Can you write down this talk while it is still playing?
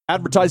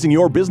Advertising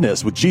your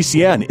business with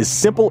GCN is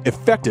simple,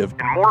 effective,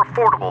 and more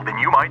affordable than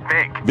you might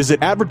think.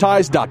 Visit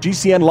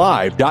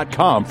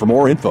advertise.gcnlive.com for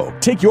more info.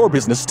 Take your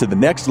business to the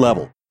next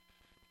level.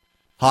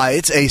 Hi,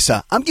 it's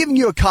Asa. I'm giving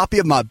you a copy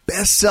of my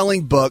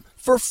best-selling book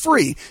for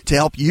free to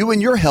help you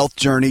in your health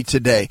journey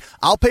today.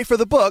 I'll pay for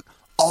the book.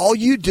 All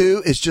you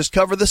do is just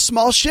cover the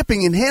small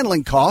shipping and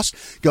handling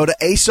costs. Go to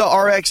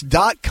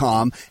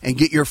AsaRx.com and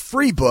get your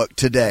free book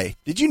today.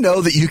 Did you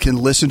know that you can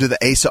listen to the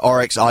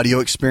AsaRx audio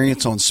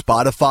experience on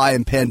Spotify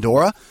and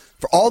Pandora?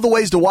 For all the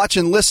ways to watch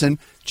and listen,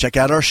 check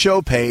out our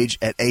show page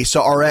at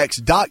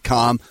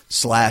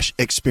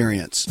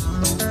AsaRx.com/experience.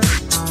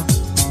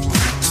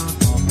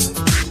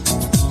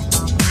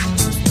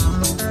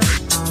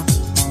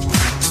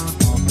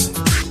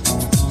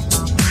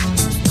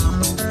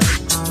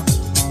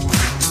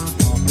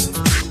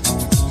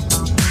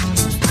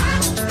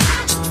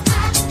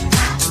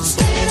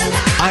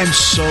 I'm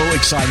so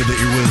excited that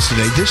you're with us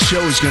today. This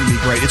show is going to be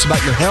great. It's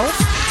about your health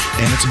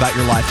and it's about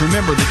your life.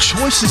 Remember, the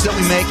choices that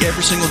we make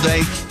every single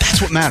day,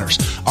 that's what matters.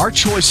 Our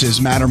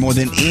choices matter more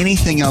than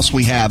anything else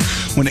we have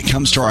when it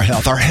comes to our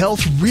health. Our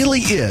health really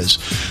is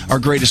our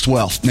greatest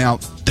wealth. Now,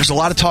 there's a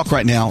lot of talk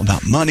right now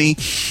about money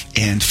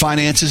and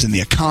finances and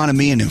the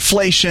economy and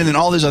inflation and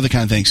all those other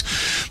kind of things.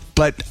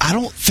 But I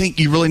don't think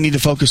you really need to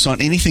focus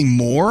on anything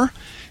more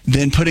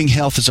than putting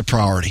health as a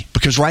priority.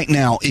 Because right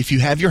now, if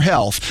you have your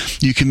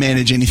health, you can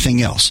manage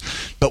anything else.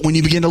 But when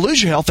you begin to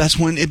lose your health, that's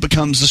when it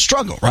becomes a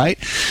struggle, right?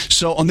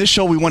 So on this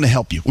show, we want to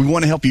help you. We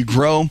want to help you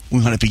grow. We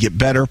want to help you get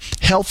better,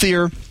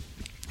 healthier,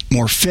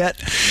 more fit.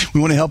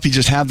 We want to help you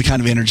just have the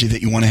kind of energy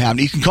that you want to have.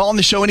 You can call on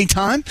the show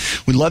anytime.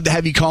 We'd love to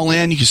have you call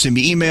in. You can send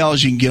me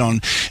emails. You can get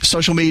on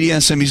social media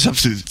and send me stuff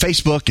through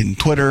Facebook and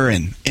Twitter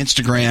and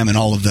Instagram and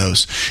all of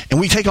those. And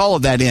we take all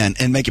of that in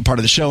and make it part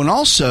of the show. And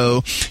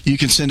also, you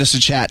can send us a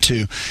chat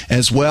too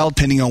as well,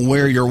 depending on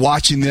where you're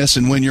watching this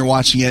and when you're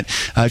watching it.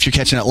 If you're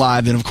catching it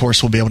live, then of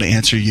course we'll be able to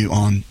answer you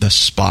on the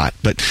spot.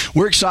 But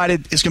we're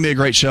excited. It's going to be a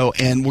great show.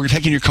 And we're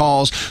taking your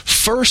calls.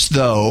 First,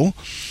 though,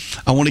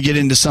 I want to get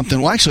into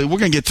something. Well, actually, we're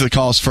going to get to the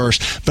calls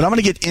first, but I'm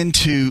going to get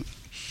into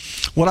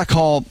what I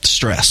call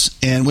stress.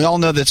 And we all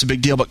know that's a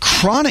big deal, but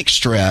chronic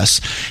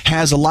stress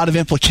has a lot of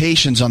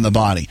implications on the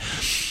body.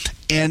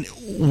 And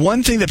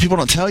one thing that people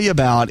don't tell you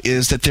about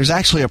is that there's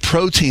actually a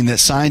protein that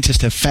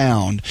scientists have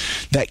found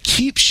that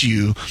keeps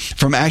you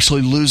from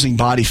actually losing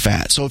body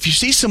fat. So if you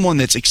see someone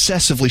that's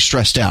excessively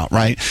stressed out,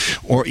 right,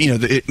 or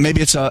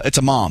maybe it's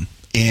a mom,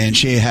 and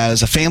she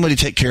has a family to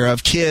take care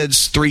of,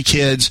 kids, 3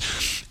 kids,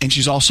 and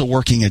she's also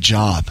working a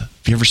job. Have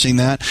you ever seen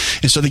that?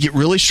 And so they get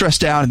really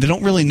stressed out, and they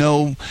don't really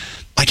know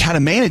how to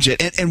manage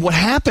it. And what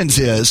happens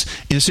is,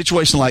 in a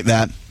situation like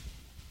that,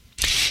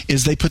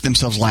 is they put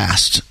themselves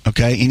last.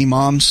 Okay? Any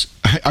moms?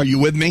 Are you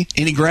with me?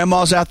 Any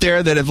grandmas out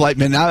there that have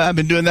I've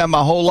been doing that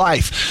my whole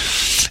life?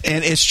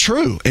 And it's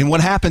true. And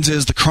what happens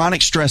is the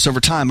chronic stress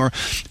over time, or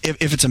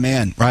if it's a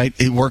man, right,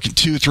 working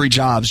 2 or 3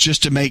 jobs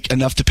just to make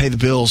enough to pay the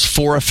bills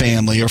for a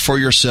family or for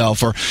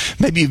yourself, or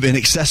maybe you've been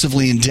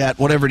excessively in debt,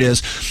 whatever it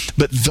is.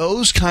 But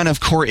those kind of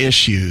core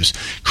issues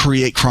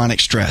create chronic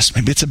stress.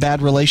 Maybe it's a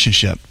bad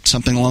relationship,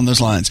 something along those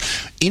lines.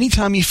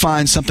 Anytime you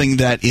find something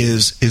that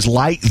is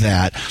like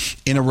that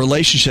in a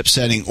relationship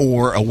setting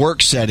or a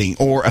work setting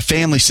or a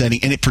family setting,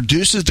 and it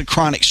produces the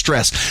chronic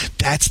stress,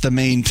 that's the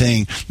main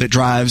thing that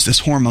drives this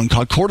hormone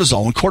called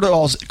cortisol. When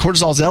cortisol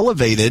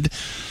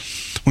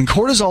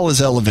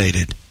is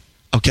elevated,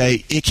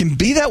 okay, it can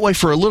be that way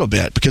for a little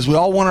bit because we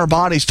all want our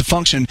bodies to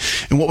function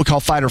in what we call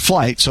fight or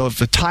flight. So if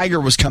a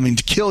tiger was coming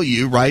to kill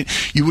you, right,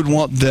 you would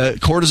want the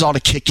cortisol to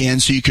kick in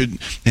so you could,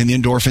 and the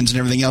endorphins and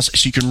everything else,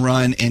 so you can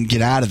run and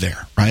get out of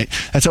there, right?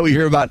 That's how we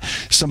hear about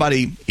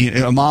somebody,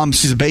 a mom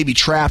sees a baby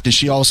trapped and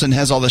she all of a sudden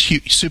has all this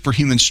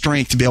superhuman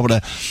strength to be able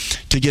to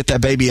get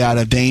that baby out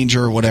of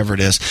danger or whatever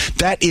it is.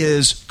 That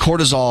is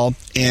cortisol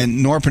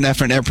and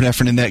norepinephrine,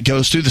 epinephrine, and that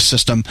goes through the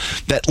system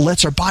that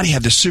lets our body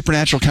have this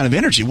supernatural kind of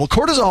energy. Well,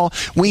 cortisol,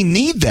 we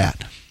need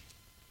that,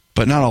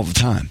 but not all the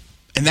time.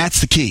 And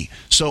that's the key.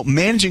 So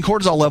managing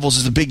cortisol levels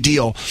is a big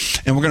deal,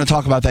 and we're going to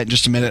talk about that in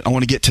just a minute. I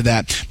want to get to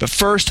that. But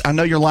first, I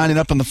know you're lining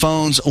up on the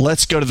phones.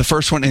 Let's go to the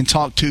first one and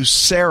talk to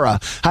Sarah.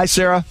 Hi,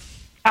 Sarah.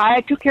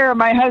 I took care of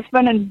my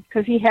husband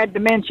because he had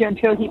dementia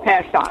until he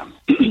passed on.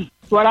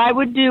 What I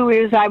would do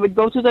is I would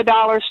go to the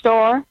dollar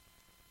store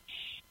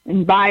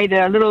and buy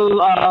the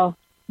little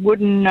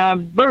wooden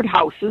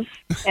birdhouses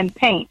and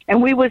paint.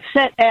 And we would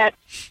sit at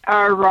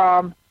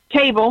our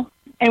table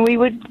and we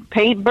would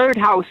paint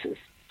birdhouses.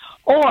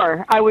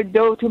 Or I would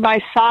go to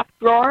my sock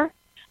drawer,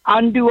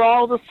 undo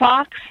all the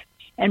socks,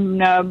 and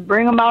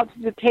bring them out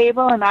to the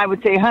table, and I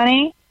would say,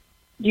 honey,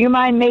 do you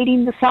mind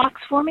mating the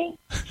socks for me?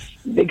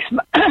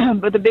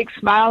 With a big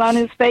smile on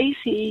his face,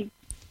 he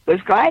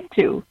was glad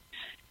to.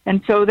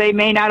 And so they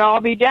may not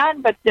all be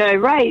done, but they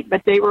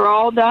were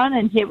all done,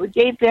 and it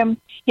gave him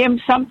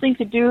something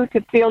to do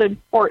to feel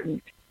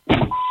important.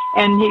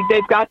 And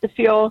they've got to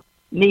feel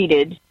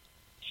needed.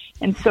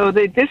 And so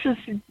this is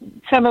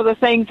some of the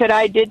things that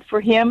I did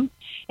for him,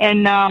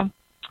 and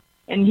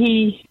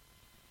he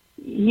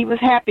was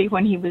happy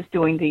when he was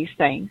doing these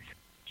things.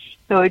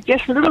 So it's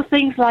just little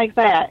things like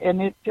that,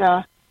 and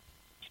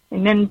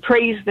and then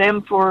praise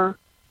them for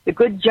the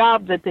good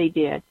job that they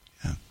did.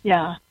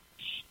 Yeah,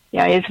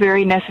 it's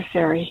very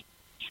necessary.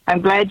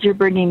 I'm glad you're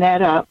bringing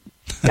that up.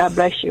 God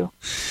bless you.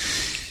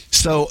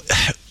 So,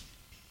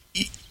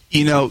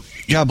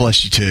 God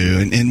bless you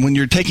too. And when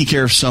you're taking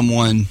care of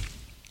someone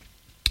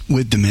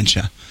with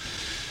dementia,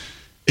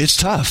 it's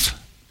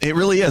tough. It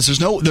really is.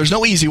 There's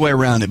no easy way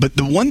around it. But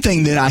the one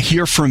thing that I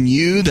hear from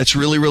you that's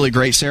really, really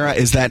great, Sarah,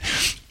 is that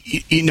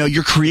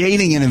you're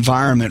creating an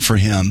environment for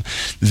him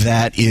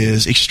that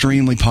is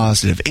extremely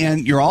positive,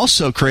 and you're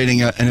also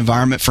creating an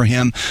environment for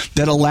him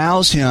that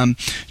allows him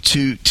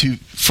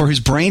for his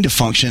brain to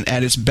function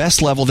at its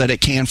best level that it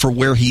can for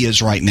where he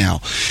is right now.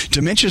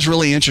 Dementia is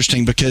really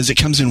interesting because it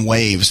comes in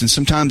waves, and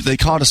sometimes they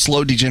call it a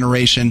slow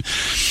degeneration,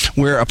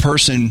 where a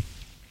person,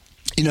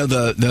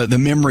 the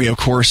memory, of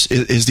course,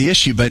 is the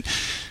issue, but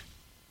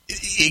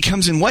it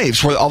comes in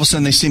waves where all of a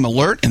sudden they seem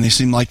alert and they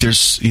seem like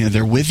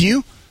they're with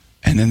you.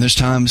 And then there's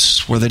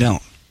times where they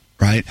don't,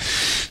 right?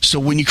 So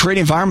when you create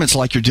environments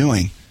like you're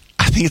doing,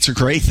 I think it's a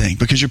great thing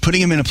because you're putting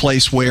him in a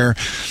place where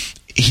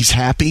he's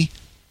happy.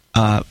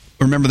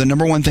 Remember, the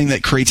number one thing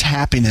that creates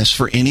happiness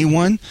for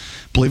anyone,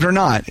 believe it or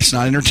not, it's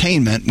not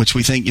entertainment, which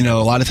we think, a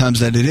lot of times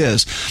that it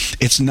is.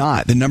 It's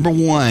not. The number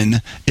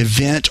one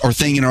event or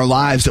thing in our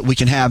lives that we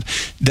can have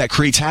that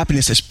creates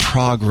happiness is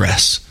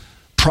progress.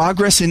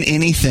 Progress in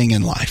anything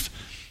in life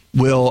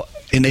will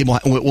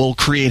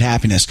create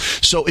happiness.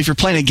 So if you're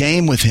playing a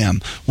game with him,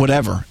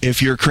 whatever,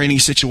 if you're creating a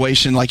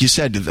situation like you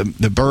said,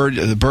 the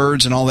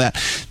birds and all that,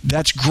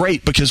 that's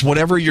great because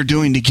whatever you're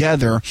doing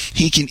together,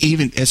 he can,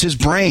 even as his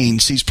brain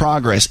sees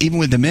progress, even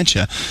with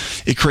dementia,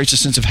 it creates a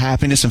sense of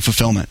happiness and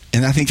fulfillment.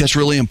 And I think that's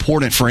really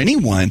important for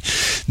anyone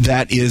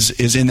that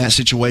is in that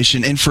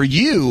situation, and for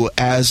you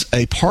as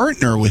a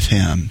partner with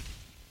him.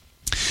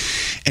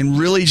 And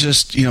really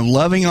just,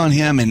 loving on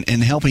him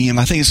and helping him.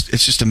 I think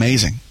it's just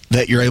amazing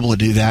that you're able to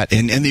do that.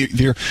 And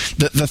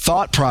the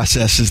thought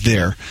process is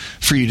there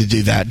for you to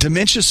do that.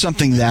 Dementia is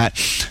something that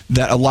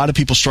a lot of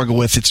people struggle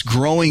with. It's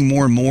growing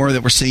more and more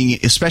that we're seeing,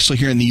 especially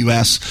here in the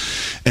U.S.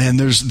 And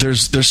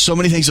there's so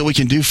many things that we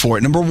can do for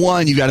it. Number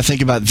one, you got to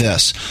think about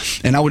this.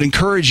 And I would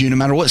encourage you, no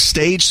matter what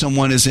stage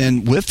someone is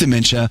in with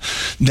dementia,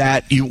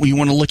 that you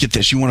want to look at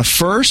this. You want to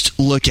first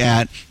look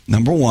at,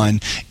 number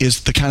one,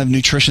 is the kind of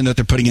nutrition that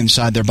they're putting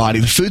inside their body.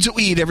 The foods that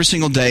we eat every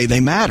single day,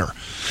 they matter,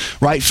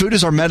 right? Food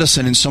is our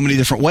medicine in so many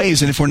different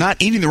ways. And if we're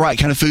not eating the right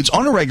kind of foods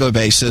on a regular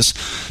basis,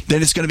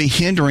 then it's going to be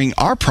hindering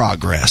our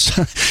progress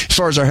as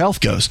far as our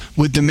health goes.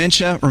 With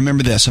dementia,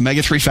 remember this,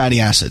 omega-3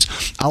 fatty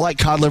acids. I like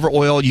cod liver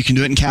oil. You can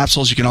do it in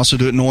capsules. You can also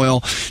do it in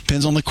oil.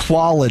 Depends on the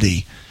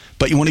quality.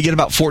 But you want to get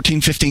about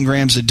 14, 15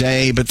 grams a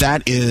day, but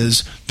that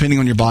is depending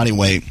on your body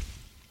weight.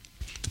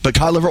 But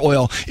cod liver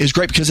oil is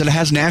great because it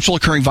has natural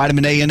occurring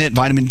vitamin A in it,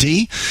 vitamin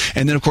D,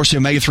 and then, of course, the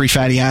omega-3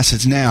 fatty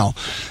acids. Now,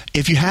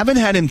 if you haven't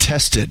had him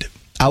tested,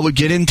 I would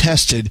get him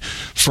tested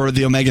for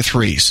the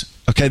omega-3s.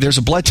 Okay, there's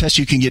a blood test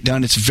you can get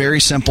done. It's very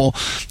simple.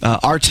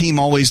 Our team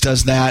always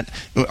does that.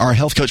 Our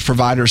health coach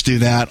providers do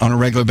that on a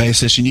regular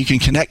basis, and you can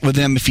connect with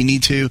them if you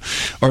need to,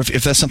 or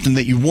if that's something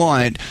that you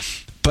want.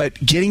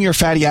 But getting your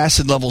fatty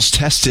acid levels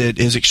tested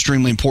is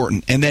extremely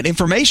important. And that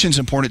information is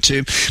important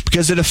too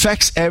because it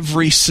affects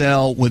every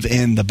cell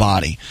within the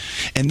body.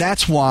 And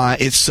that's why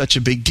it's such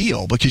a big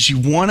deal, because you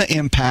want to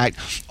impact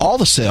all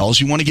the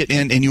cells. You want to get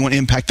in and you want to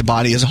impact the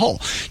body as a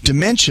whole.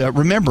 Dementia,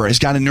 remember, has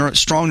got a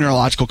strong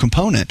neurological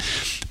component.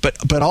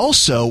 But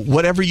also,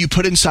 whatever you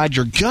put inside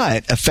your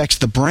gut affects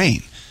the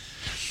brain.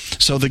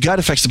 So the gut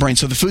affects the brain.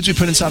 So the foods we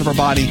put inside of our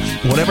body,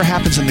 whatever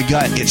happens in the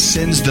gut, it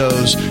sends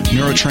those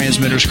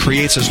neurotransmitters,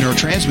 creates those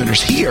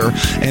neurotransmitters here,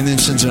 and then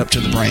sends it up to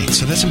the brain.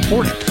 So that's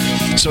important.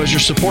 So as you're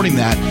supporting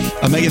that,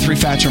 omega-3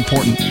 fats are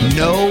important.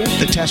 Know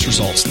the test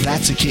results.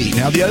 That's a key.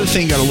 Now, the other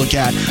thing you got to look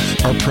at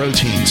are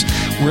proteins.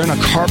 We're in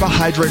a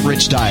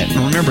carbohydrate-rich diet.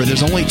 And remember,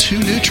 there's only 2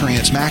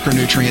 nutrients,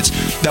 macronutrients,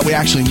 that we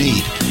actually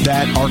need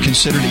that are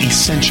considered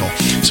essential.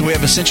 So we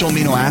have essential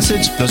amino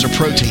acids. Those are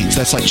proteins.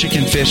 That's like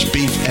chicken, fish,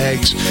 beef,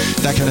 eggs,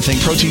 that kind of thing,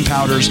 protein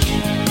powders,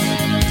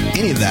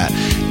 any of that.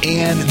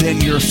 And then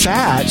your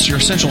fats, your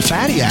essential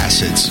fatty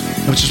acids,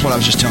 which is what I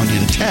was just telling you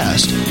to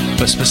test,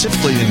 but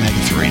specifically the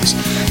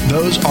omega-3s.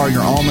 Those are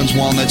your almonds,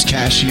 walnuts,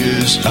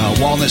 cashews.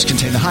 Walnuts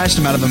contain the highest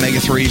amount of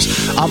omega-3s.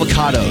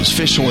 Avocados,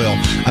 fish oil.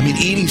 I mean,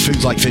 eating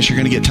foods like fish, you're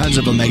going to get tons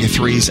of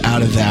omega-3s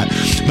out of that.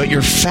 But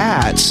your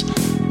fats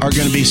are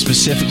going to be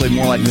specifically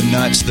more like the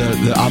nuts, the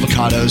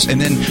avocados,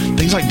 and then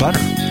things like butter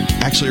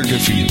actually are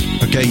good for you.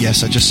 Okay,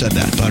 yes, I just said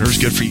that. Butter is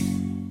good for you.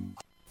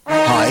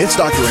 Hi, it's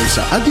Dr.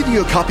 Asa. I'm giving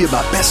you a copy of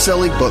my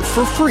best-selling book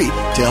for free to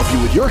help you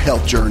with your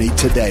health journey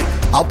today.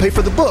 I'll pay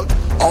for the book.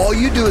 All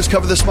you do is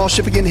cover the small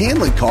shipping and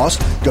handling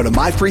costs. Go to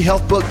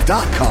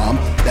myfreehealthbook.com.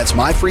 That's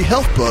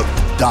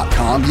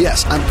myfreehealthbook.com.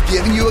 Yes, I'm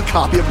giving you a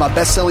copy of my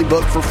best-selling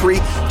book for free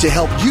to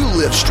help you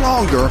live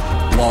stronger,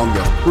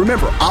 longer.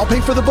 Remember, I'll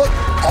pay for the book.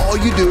 All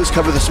you do is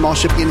cover the small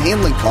shipping and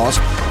handling costs.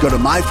 Go to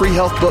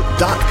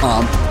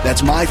myfreehealthbook.com.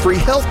 That's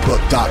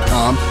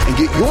myfreehealthbook.com and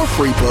get your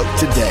free book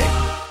today.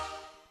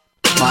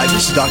 Hi,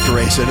 this is Dr.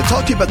 Asa to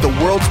talk to you about the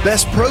world's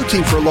best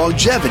protein for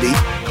longevity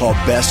called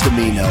Best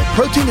Amino.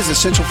 Protein is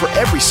essential for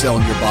every cell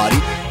in your body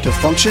to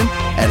function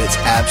at its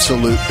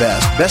absolute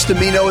best. Best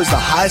Amino is the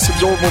highest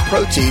absorbable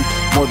protein,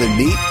 more than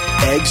meat,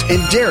 eggs,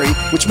 and dairy,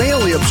 which may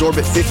only absorb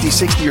at 50,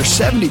 60, or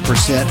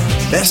 70%.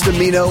 Best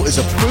Amino is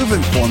a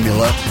proven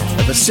formula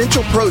of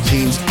essential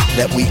proteins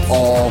that we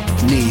all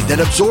need that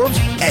absorbs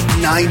at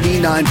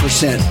 99%.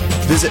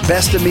 Visit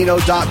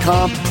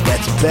bestamino.com.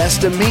 That's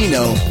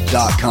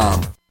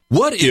bestamino.com.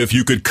 What if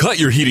you could cut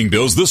your heating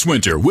bills this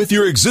winter with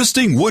your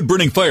existing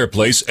wood-burning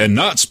fireplace and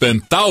not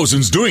spend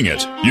thousands doing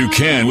it? You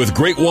can with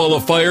Great Wall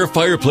of Fire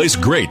fireplace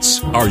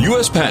grates. Our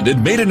U.S.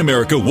 patented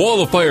made-in-America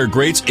Wall of Fire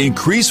grates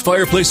increase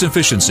fireplace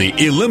efficiency,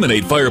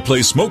 eliminate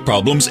fireplace smoke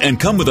problems, and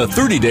come with a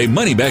 30-day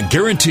money-back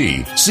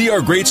guarantee. See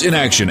our grates in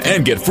action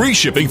and get free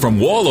shipping from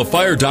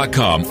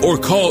walloffire.com or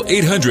call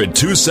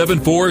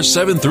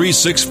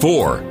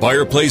 800-274-7364.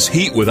 Fireplace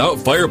heat without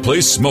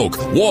fireplace smoke.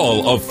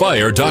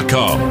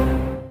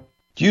 walloffire.com.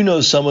 Do you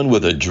know someone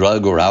with a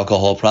drug or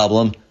alcohol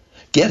problem?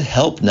 Get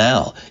help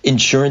now.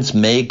 Insurance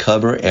may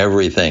cover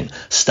everything.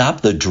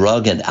 Stop the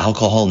drug and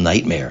alcohol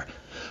nightmare.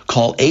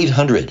 Call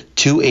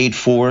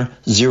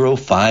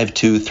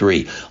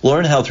 800-284-0523.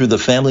 Learn how through the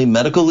Family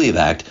Medical Leave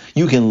Act,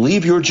 you can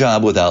leave your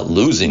job without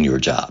losing your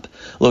job.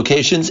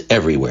 Locations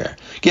everywhere.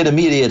 Get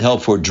immediate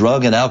help for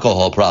drug and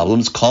alcohol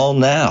problems. Call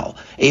now.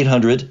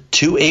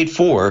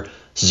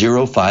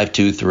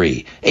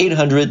 800-284-0523.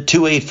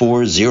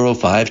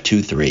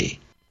 800-284-0523.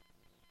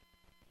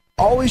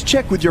 Always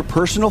check with your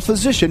personal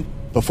physician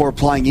before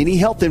applying any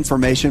health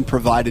information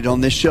provided on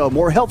this show.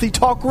 More Healthy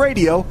Talk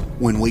Radio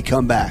when we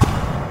come back.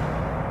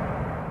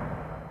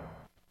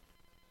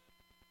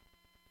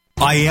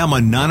 I am a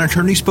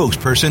non-attorney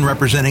spokesperson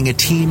representing a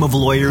team of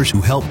lawyers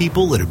who help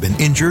people that have been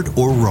injured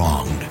or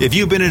wronged. If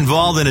you've been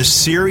involved in a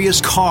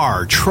serious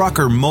car, truck,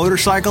 or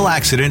motorcycle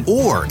accident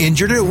or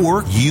injured at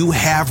work, you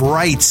have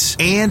rights,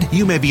 and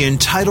you may be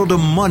entitled to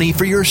money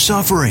for your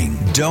suffering.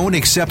 Don't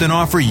accept an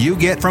offer you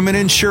get from an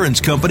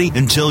insurance company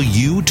until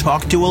you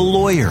talk to a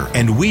lawyer.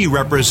 And we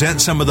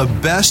represent some of the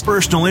best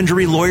personal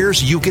injury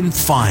lawyers you can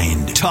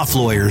find. Tough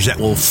lawyers that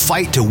will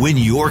fight to win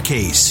your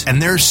case.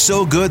 And they're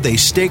so good they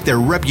stake their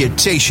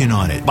reputation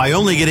on it by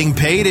only getting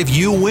paid if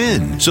you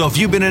win. So if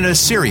you've been in a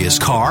serious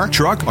car,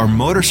 truck, or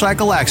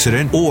motorcycle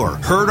accident or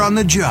hurt on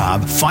the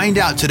job, find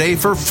out today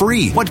for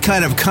free what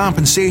kind of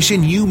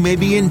compensation you may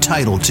be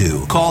entitled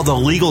to. Call the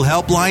legal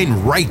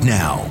helpline right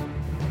now.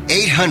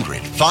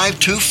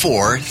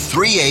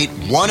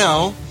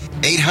 800-524-3810.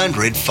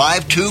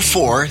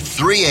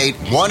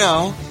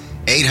 800-524-3810.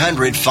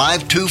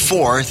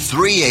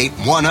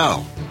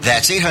 800-524-3810.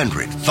 That's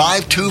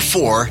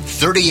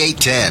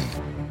 800-524-3810.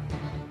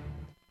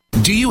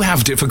 Do you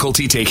have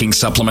difficulty taking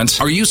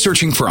supplements? Are you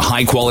searching for a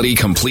high-quality,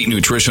 complete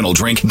nutritional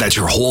drink that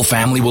your whole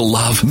family will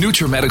love?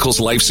 NutriMedical's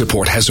Life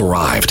Support has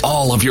arrived.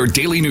 All of your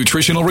daily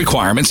nutritional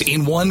requirements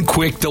in one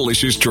quick,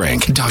 delicious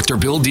drink. Dr.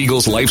 Bill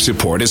Deagle's Life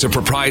Support is a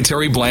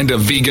proprietary blend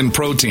of vegan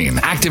protein,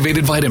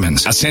 activated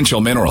vitamins,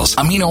 essential minerals,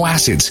 amino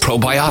acids,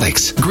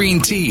 probiotics,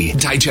 green tea,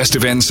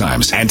 digestive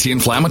enzymes,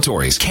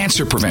 anti-inflammatories,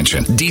 cancer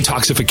prevention,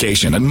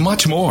 detoxification, and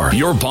much more.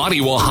 Your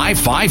body will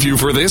high-five you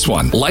for this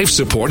one. Life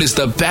Support is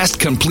the best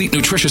complete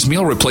nutritious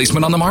meal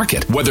replacement on the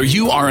market. Whether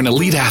you are an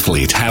elite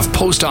athlete, have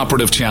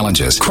post-operative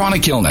challenges,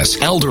 chronic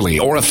illness, elderly,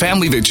 or a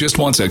family that just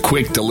wants a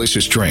quick,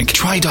 delicious drink,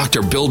 try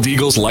Dr. Bill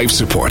Deagle's Life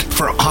Support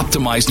for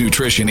optimized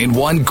nutrition in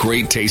one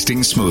great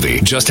tasting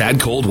smoothie. Just add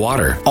cold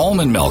water,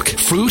 almond milk,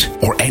 fruit,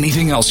 or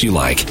anything else you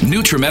like.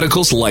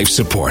 NutriMedical's Life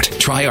Support.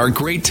 Try our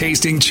great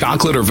tasting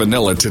chocolate or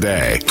vanilla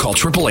today. Call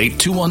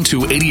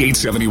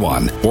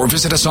 888-212-8871 or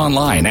visit us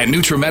online at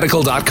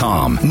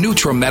NutriMedical.com.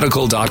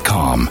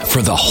 NutriMedical.com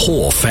for the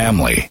whole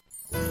family.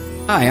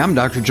 Hi, I'm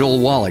Dr. Joel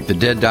Wallach, the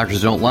Dead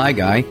Doctors Don't Lie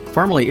guy,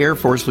 formerly Air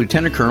Force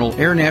Lieutenant Colonel,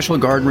 Air National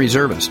Guard and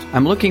Reservist.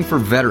 I'm looking for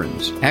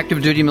veterans,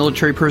 active duty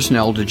military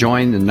personnel to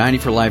join the 90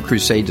 for Life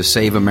crusade to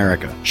save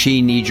America.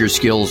 She needs your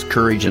skills,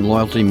 courage, and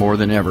loyalty more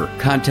than ever.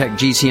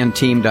 Contact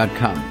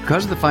GCNteam.com.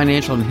 Because of the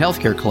financial and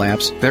healthcare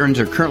collapse, veterans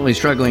are currently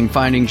struggling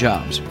finding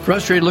jobs.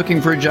 Frustrated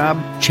looking for a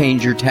job?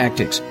 Change your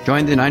tactics.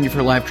 Join the 90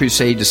 for Life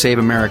crusade to save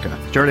America.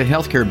 Start a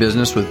healthcare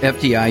business with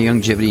FDI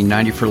Longevity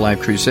 90 for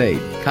Life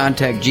crusade.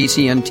 Contact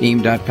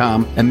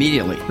GCNteam.com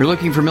immediately. We're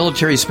looking for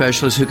military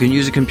specialists who can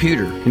use a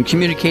computer, can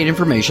communicate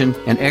information,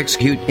 and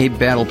execute a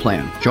battle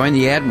plan. Join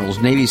the admirals,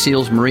 Navy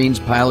SEALs, Marines,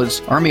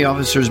 pilots, Army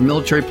officers,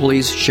 military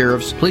police,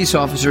 sheriffs, police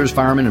officers,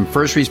 firemen, and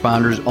first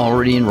responders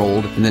already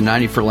enrolled in the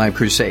 90 for Life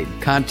crusade.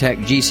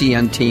 Contact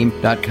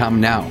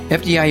GCNteam.com now.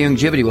 FDI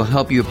Longevity will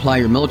help you apply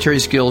your military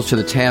skills to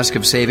the task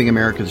of saving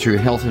America through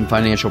health and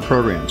financial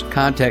programs.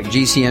 Contact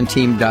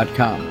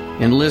GCNteam.com.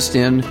 Enlist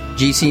in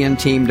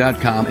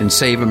GCNteam.com and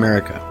save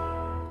America.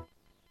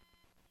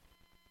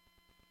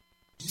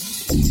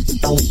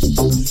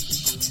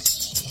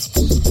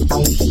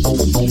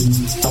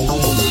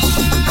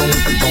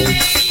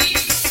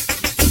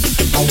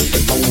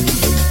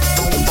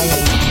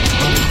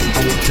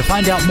 To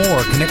find out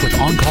more, connect with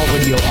On Call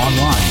Radio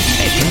online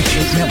at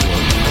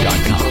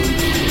InShapeNetwork.com.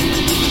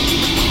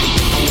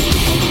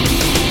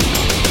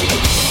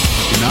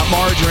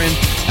 margarine,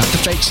 not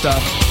the fake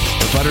stuff.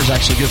 The butter is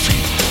actually good for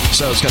you.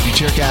 So it's got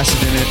butyric acid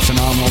in it,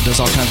 phenomenal, does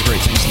all kinds of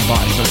great things in the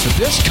body. But for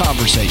this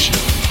conversation,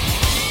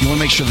 you want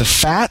to make sure the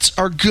fats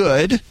are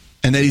good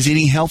and that he's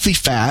eating healthy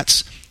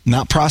fats,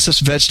 not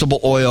processed vegetable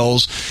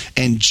oils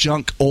and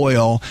junk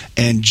oil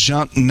and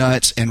junk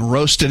nuts and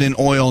roasted in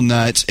oil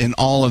nuts and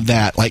all of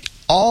that. Like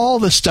all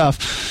the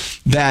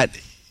stuff that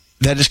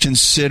is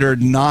considered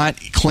not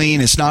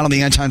clean. It's not on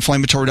the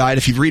anti-inflammatory diet.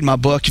 If you read my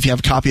book, if you have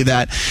a copy of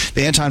that,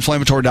 the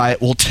anti-inflammatory diet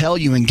will tell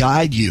you and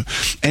guide you.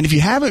 And if you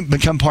haven't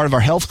become part of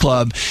our health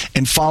club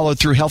and followed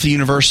through Healthy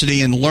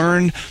University and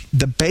learn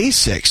the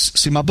basics,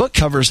 see, my book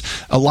covers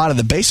a lot of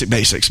the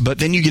basics, but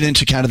then you get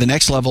into kind of the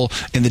next level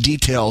and the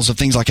details of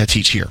things like I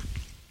teach here.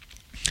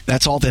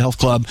 That's all at the health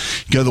club.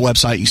 Go to the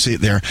website, you can see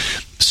it there.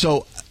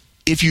 So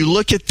if you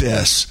look at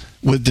this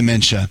with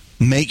dementia,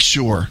 make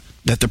sure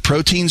that the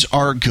proteins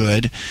are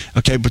good,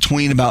 okay,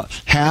 between about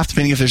half,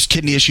 depending if there's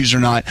kidney issues or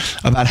not,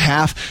 about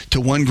half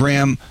to 1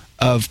 gram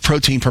of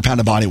protein per pound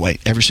of body weight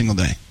every single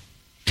day,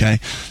 okay?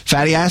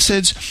 Fatty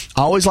acids,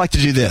 I always like to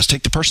do this.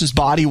 Take the person's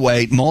body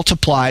weight,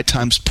 multiply it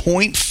times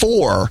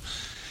 0.4,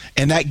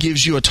 and that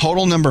gives you a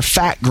total number of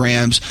fat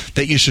grams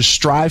that you should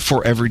strive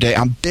for every day.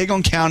 I'm big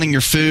on counting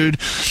your food,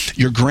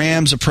 your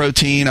grams of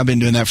protein. I've been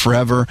doing that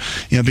forever.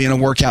 You know, being a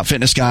workout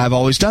fitness guy, I've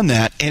always done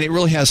that, and it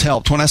really has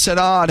helped. When I said,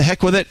 to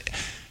heck with it,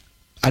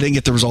 I didn't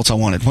get the results I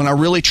wanted. When I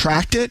really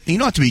tracked it, you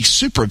don't have to be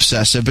super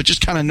obsessive, but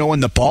just kind of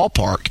knowing the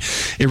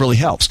ballpark, it really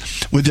helps.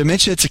 With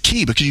dementia, it's a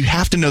key because you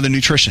have to know the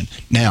nutrition.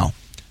 Now,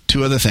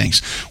 2 other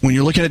things. When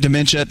you're looking at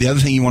dementia, the other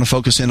thing you want to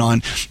focus in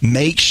on,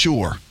 make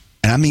sure,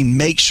 and I mean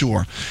make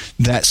sure,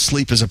 that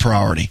sleep is a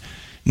priority.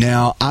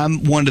 Now,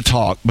 I'm one to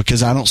talk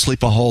because I don't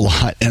sleep a whole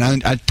lot, and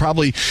I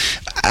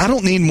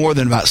don't need more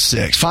than about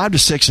 6, 5 to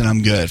 6, and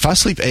I'm good. If I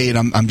sleep 8,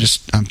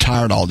 I'm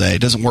tired all day.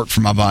 It doesn't work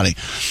for my body.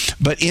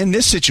 But in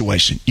this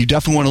situation, you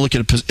definitely want to look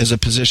at it as a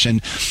position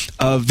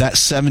of that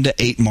 7 to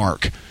 8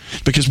 mark,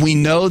 because we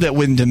know that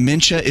when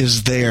dementia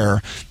is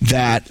there,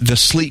 that the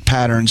sleep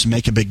patterns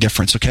make a big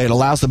difference. Okay, it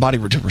allows the body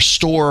to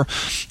restore,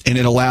 and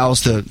it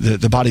allows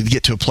the body to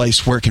get to a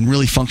place where it can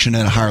really function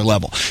at a higher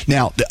level.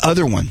 Now, the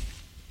other one,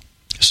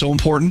 so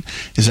important,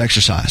 is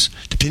exercise.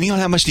 Depending on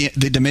how much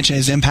the dementia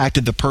has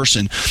impacted the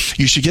person,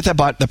 you should get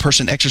the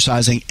person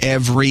exercising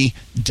every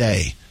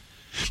day.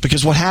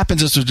 Because what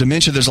happens is with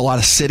dementia, there's a lot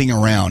of sitting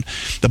around.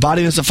 The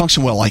body doesn't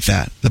function well like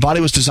that. The body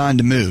was designed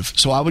to move.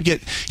 So I would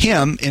get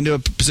him into a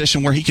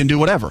position where he can do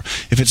whatever.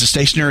 If it's a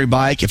stationary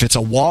bike, if it's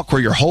a walk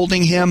where you're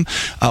holding him,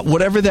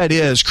 whatever that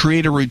is,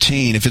 create a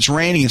routine. If it's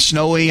raining and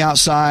snowy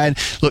outside,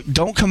 look,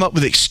 don't come up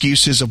with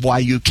excuses of why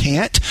you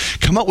can't.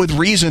 Come up with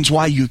reasons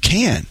why you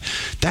can.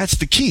 That's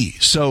the key.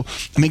 So,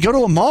 go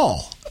to a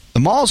mall. The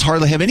malls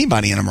hardly have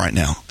anybody in them right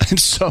now. And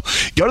so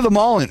go to the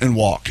mall and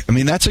walk.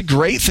 That's a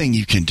great thing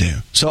you can do.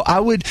 So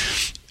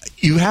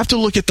you have to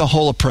look at the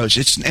whole approach.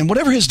 And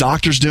whatever his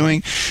doctor's doing,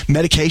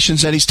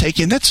 medications that he's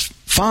taking, that's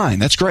fine.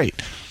 That's great.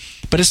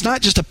 But it's not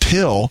just a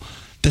pill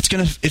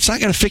it's not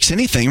going to fix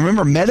anything.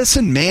 Remember,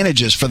 medicine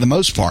manages for the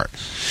most part.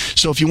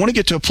 So if you want to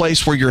get to a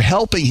place where you're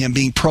helping him,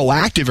 being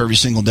proactive every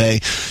single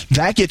day,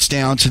 that gets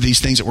down to these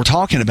things that we're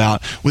talking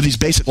about with these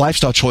basic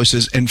lifestyle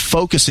choices and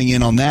focusing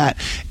in on that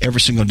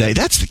every single day.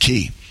 That's the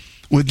key.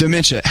 With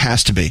dementia, it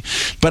has to be.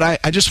 But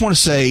I just want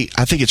to say,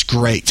 I think it's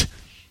great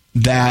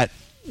that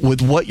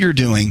with what you're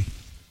doing,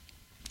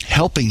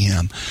 helping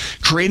him,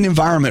 create an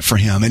environment for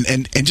him,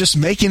 and just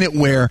making it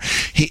where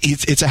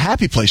it's a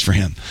happy place for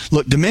him.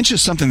 Look, dementia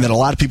is something that a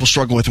lot of people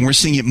struggle with, and we're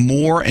seeing it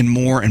more and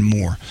more and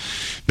more.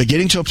 But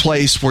getting to a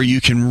place where you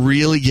can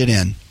really get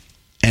in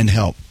and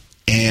help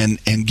and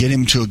get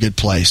him to a good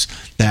place,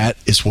 that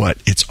is what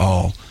it's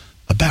all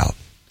about.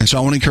 And so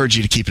I want to encourage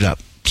you to keep it up.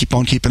 Keep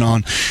on keeping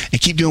on, and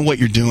keep doing what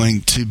you're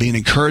doing to be an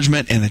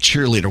encouragement and a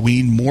cheerleader.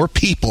 We need more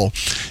people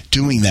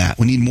doing that.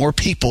 We need more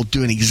people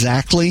doing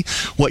exactly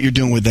what you're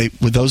doing with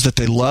those that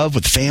they love,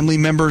 with family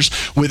members,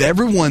 with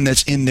everyone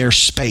that's in their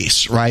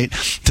space, right,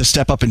 to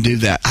step up and do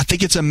that. I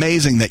think it's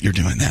amazing that you're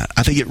doing that.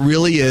 I think it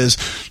really is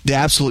the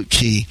absolute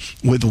key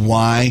with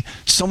why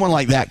someone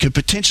like that could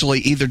potentially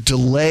either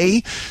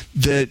delay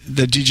the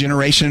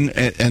degeneration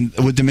and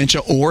with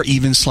dementia or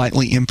even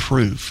slightly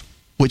improve,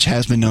 which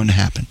has been known to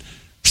happen.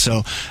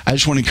 So I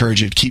just want to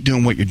encourage you to keep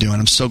doing what you're doing.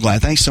 I'm so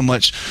glad. Thanks so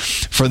much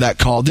for that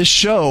call. This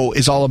show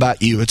is all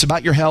about you. It's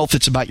about your health.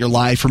 It's about your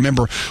life.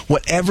 Remember,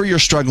 whatever you're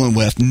struggling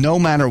with, no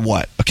matter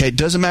what, okay, it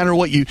doesn't matter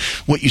what you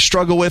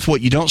struggle with,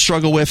 what you don't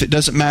struggle with. It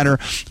doesn't matter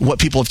what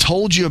people have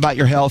told you about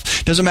your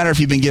health. It doesn't matter if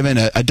you've been given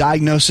a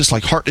diagnosis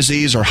like heart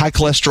disease or high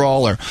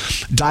cholesterol or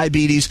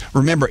diabetes.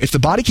 Remember, if the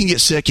body can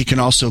get sick, it can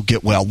also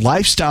get well.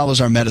 Lifestyle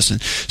is our medicine.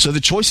 So the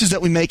choices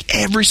that we make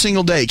every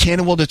single day can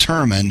and will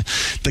determine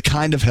the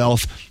kind of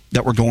health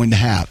that we're going to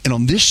have. And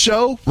on this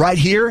show right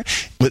here,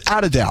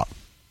 without a doubt,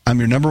 I'm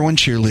your number one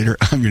cheerleader.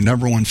 I'm your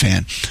number one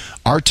fan.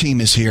 Our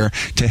team is here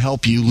to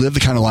help you live the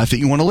kind of life that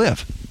you want to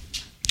live.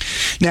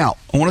 Now,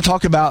 I want to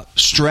talk about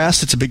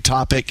stress. It's a big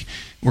topic.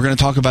 We're going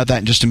to talk about that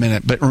in just a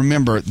minute. But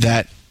remember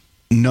that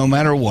no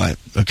matter what,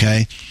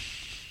 okay,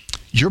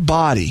 your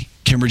body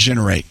can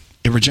regenerate.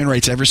 It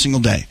regenerates every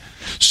single day.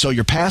 So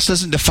your past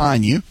doesn't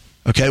define you.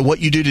 Okay, what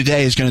you do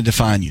today is going to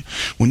define you.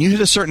 When you hit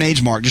a certain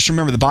age mark, just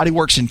remember the body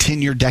works in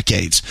 10-year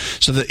decades.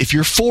 So that if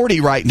you're 40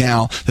 right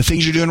now, the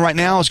things you're doing right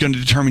now is going to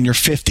determine you're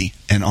 50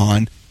 and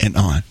on and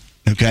on.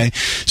 Okay,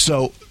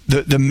 so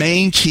the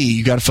main key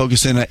you got to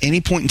focus in at any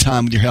point in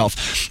time with your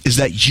health is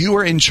that you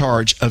are in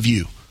charge of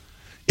you.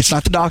 It's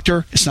not the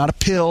doctor. It's not a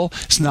pill.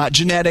 It's not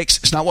genetics.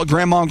 It's not what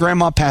grandma and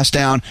grandma passed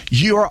down.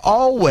 You are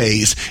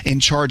always in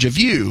charge of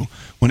you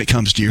when it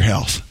comes to your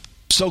health.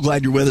 So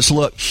glad you're with us.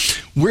 Look,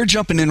 we're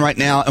jumping in right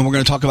now, and we're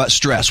going to talk about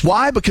stress.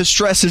 Why? Because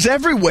stress is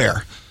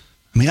everywhere.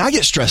 I mean, I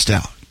get stressed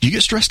out. Do you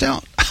get stressed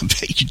out? I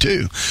bet you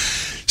do.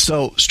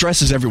 So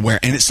stress is everywhere,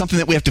 and it's something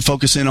that we have to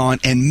focus in on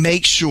and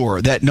make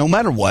sure that no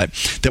matter what,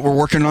 that we're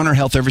working on our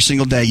health every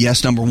single day.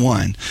 Yes, number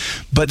one.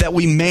 But that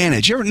we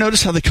manage. You ever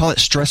notice how they call it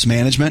stress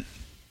management?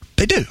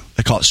 They do.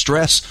 They call it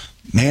stress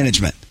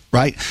management,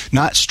 right?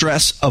 Not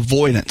stress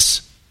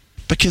avoidance.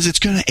 Because it's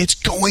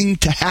going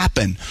to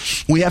happen.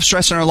 We have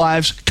stress in our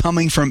lives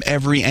coming from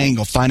every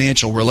angle: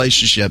 financial,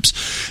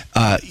 relationships,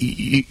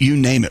 you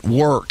name it,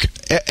 work,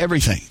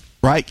 everything,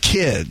 right?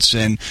 Kids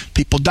and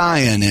people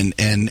dying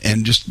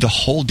and just the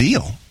whole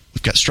deal.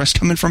 We've got stress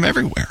coming from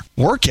everywhere.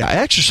 Workout,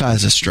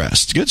 exercise is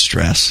stress. It's good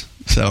stress.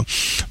 So,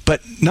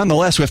 but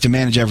nonetheless, we have to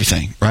manage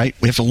everything, right?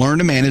 We have to learn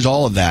to manage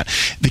all of that.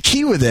 The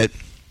key with it,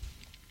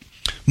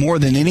 more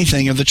than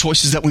anything, are the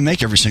choices that we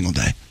make every single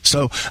day.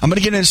 So I'm going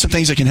to get into some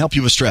things that can help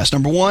you with stress.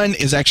 Number one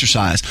is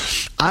exercise.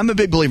 I'm a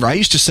big believer. I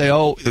used to say,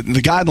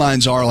 the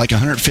guidelines are like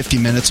 150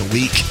 minutes a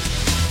week,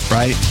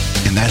 right?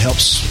 And that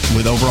helps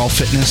with overall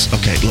fitness.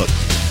 Okay, look,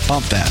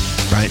 bump that,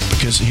 right?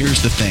 Because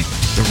here's the thing.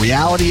 The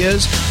reality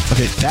is,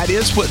 okay, that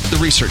is what the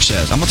research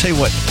says. I'm going to tell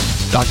you what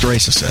Dr.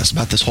 Asa says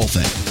about this whole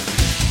thing.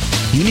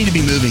 You need to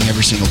be moving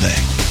every single day.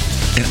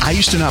 And I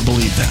used to not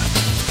believe that,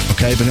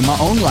 okay? But in my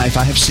own life,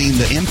 I have seen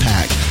the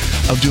impact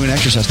of doing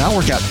exercise. Now I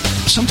work out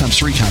sometimes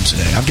 3 times a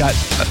day. I've got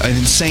an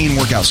insane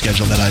workout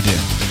schedule that I do.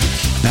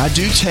 Now I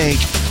do take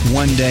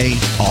one day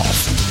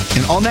off.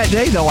 And on that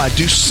day, though, I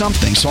do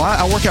something. So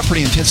I work out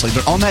pretty intensely.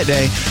 But on that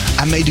day,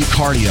 I may do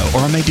cardio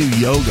or I may do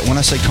yoga. When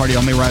I say cardio,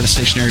 I may ride a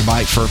stationary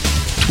bike for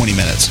 20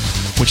 minutes,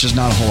 which is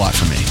not a whole lot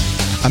for me.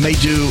 I may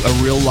do a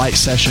real light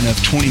session of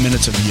 20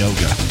 minutes of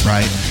yoga,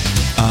 right?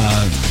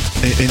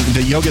 And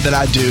the yoga that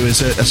I do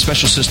is a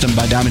special system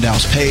by Diamond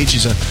Dallas Page.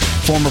 He's a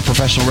former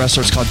professional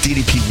wrestler. It's called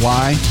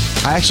DDPY.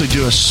 I actually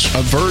do a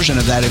version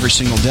of that every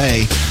single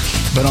day.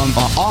 But on an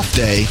off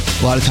day,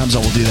 a lot of times I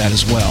will do that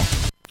as well.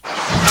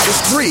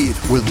 Just breathe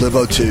with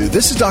LiveO2.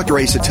 This is Dr.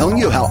 Asa telling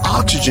you how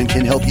oxygen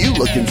can help you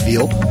look and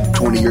feel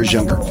 20 years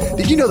younger.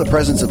 Did you know the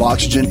presence of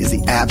oxygen is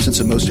the absence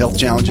of most health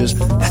challenges?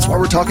 That's why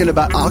we're talking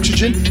about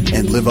oxygen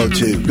and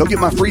LiveO2. Go get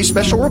my free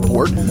special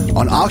report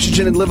on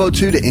oxygen and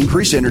LiveO2 to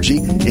increase energy,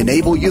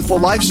 enable youthful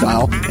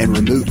lifestyle, and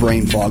remove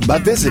brain fog by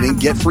visiting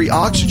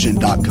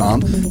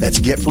GetFreeOxygen.com. That's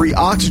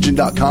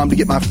GetFreeOxygen.com to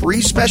get my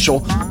free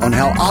special on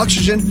how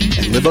oxygen and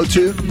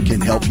LiveO2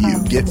 can help you.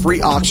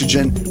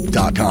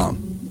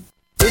 GetFreeOxygen.com.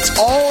 It's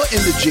all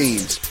in the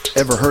genes.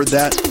 Ever heard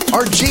that?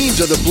 Our genes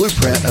are the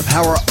blueprint of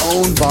how our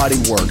own body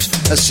works.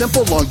 A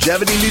simple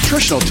longevity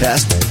nutritional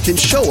test can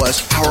show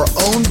us our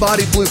own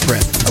body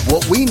blueprint of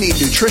what we need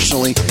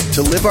nutritionally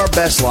to live our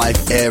best life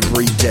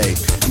every day.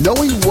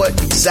 Knowing what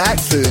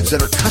exact foods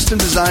that are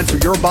custom designed for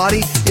your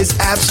body is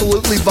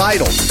absolutely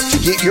vital. To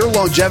get your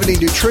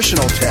longevity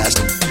nutritional test,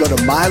 go to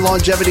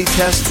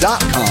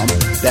mylongevitytest.com.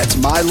 That's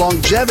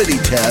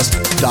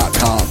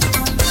mylongevitytest.com.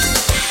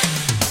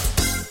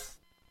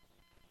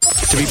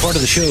 To be part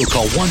of the show,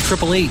 call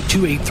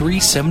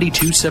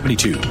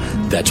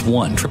 1-888-283-7272. That's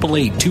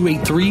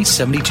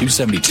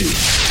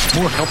 1-888-283-7272.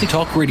 More Healthy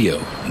Talk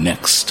Radio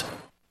next.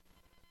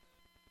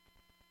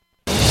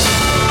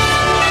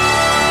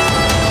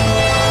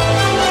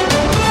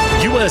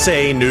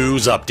 USA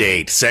News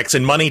Update. Sex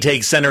and money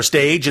takes center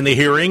stage in the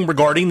hearing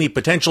regarding the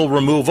potential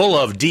removal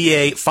of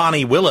DA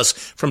Fani Willis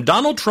from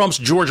Donald Trump's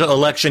Georgia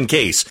election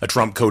case. A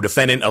Trump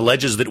co-defendant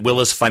alleges that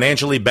Willis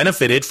financially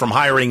benefited from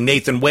hiring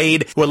Nathan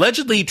Wade, who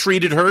allegedly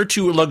treated her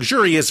to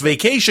luxurious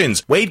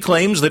vacations. Wade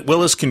claims that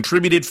Willis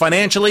contributed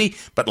financially,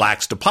 but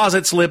lacks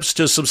deposit slips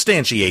to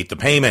substantiate the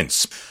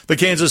payments. The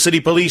Kansas City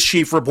police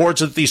chief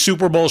reports that the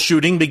Super Bowl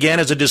shooting began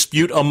as a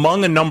dispute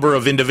among a number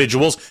of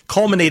individuals,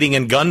 culminating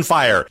in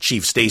gunfire.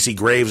 Chief Stacey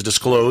Graves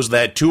disclosed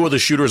that 2 of the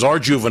shooters are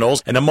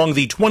juveniles, and among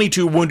the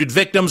 22 wounded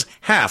victims,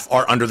 half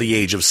are under the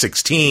age of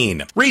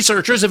 16.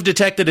 Researchers have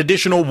detected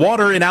additional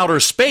water in outer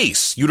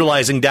space.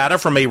 Utilizing data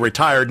from a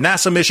retired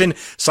NASA mission,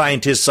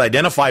 scientists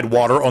identified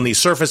water on the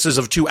surfaces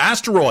of 2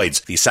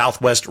 asteroids. The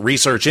Southwest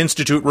Research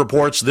Institute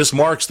reports this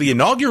marks the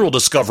inaugural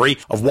discovery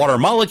of water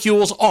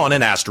molecules on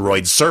an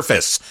asteroid's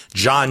surface.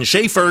 John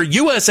Schaefer,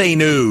 USA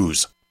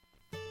News.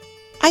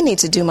 I need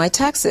to do my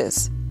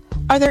taxes.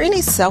 Are there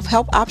any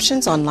self-help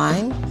options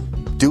online?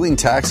 Doing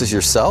taxes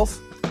yourself?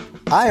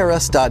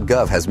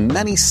 IRS.gov has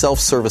many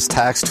self-service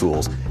tax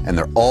tools, and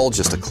they're all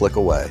just a click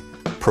away.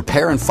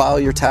 Prepare and file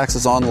your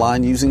taxes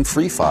online using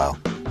Free File.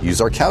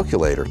 Use our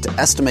calculator to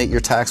estimate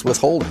your tax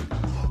withholding.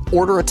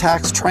 Order a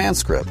tax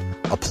transcript.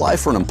 apply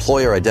for an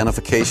employer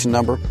identification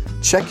number,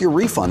 check your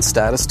refund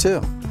status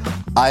too.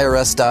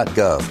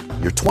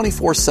 IRS.gov, your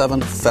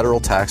 24/7 federal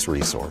tax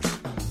resource.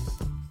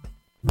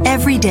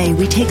 Every day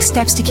we take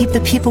steps to keep the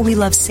people we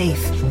love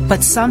safe,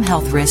 but some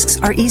health risks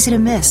are easy to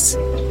miss.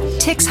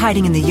 Ticks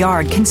hiding in the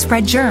yard can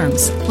spread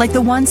germs, like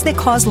the ones that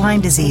cause Lyme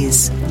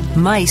disease.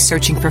 Mice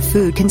searching for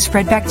food can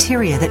spread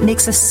bacteria that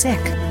makes us sick.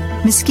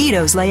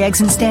 Mosquitoes lay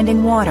eggs in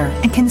standing water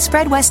and can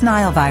spread West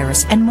Nile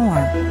virus and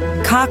more.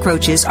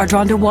 Cockroaches are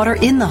drawn to water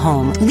in the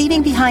home,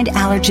 leaving behind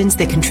allergens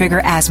that can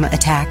trigger asthma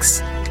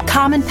attacks.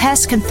 Common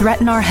pests can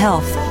threaten our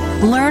health.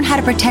 Learn how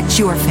to protect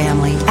your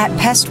family at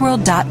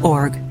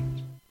pestworld.org.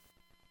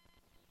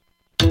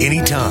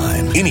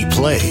 Anytime, any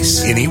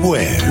place,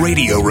 anywhere,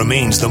 radio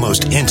remains the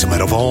most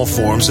intimate of all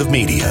forms of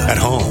media. At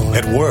home,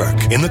 at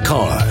work, in the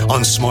car,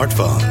 on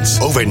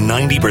smartphones. Over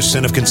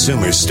 90% of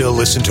consumers still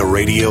listen to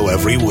radio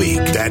every week.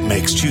 That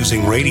makes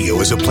choosing radio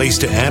as a place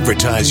to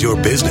advertise your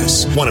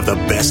business one of the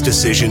best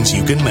decisions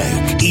you can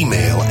make.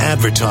 Email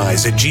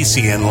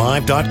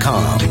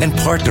advertise@gcnlive.com and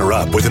partner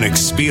up with an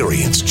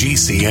experienced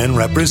GCN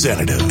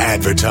representative.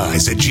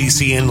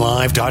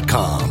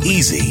 Advertise@gcnlive.com.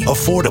 Easy,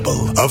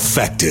 affordable,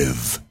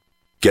 effective.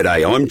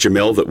 G'day, I'm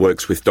Jamel that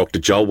works with Dr.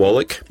 Joel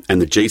Wallach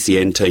and the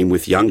GCN team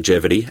with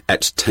Longevity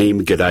at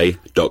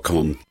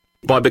teamg'day.com.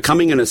 By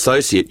becoming an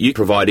associate, you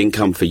provide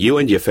income for you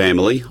and your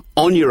family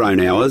on your own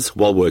hours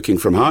while working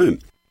from home.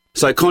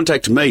 So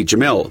contact me,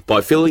 Jamel,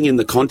 by filling in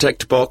the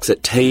contact box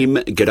at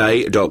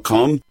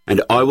teamg'day.com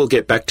and I will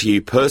get back to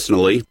you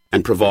personally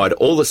and provide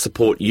all the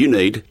support you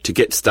need to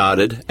get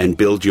started and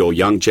build your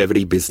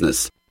longevity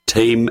business.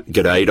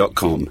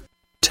 teamg'day.com.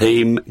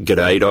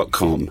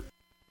 teamg'day.com.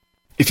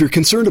 If you're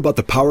concerned about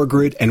the power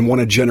grid and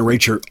want to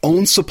generate your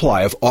own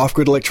supply of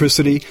off-grid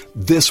electricity,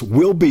 this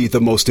will be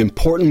the most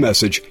important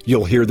message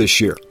you'll hear this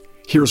year.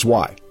 Here's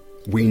why.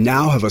 We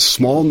now have a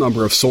small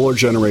number of solar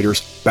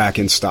generators back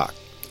in stock.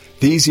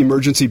 These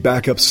emergency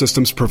backup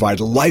systems provide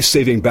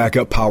life-saving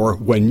backup power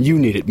when you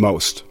need it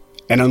most.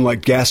 And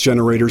unlike gas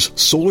generators,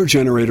 solar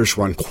generators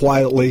run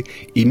quietly,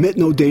 emit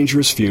no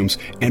dangerous fumes,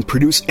 and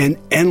produce an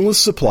endless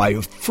supply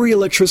of free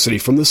electricity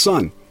from the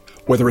sun.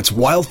 Whether it's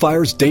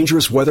wildfires,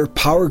 dangerous weather,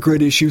 power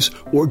grid issues,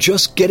 or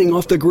just getting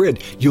off the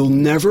grid, you'll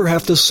never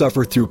have to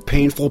suffer through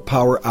painful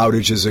power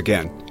outages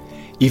again.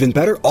 Even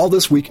better, all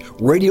this week,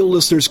 radio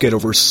listeners get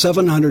over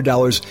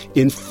 $700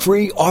 in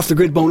free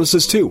off-the-grid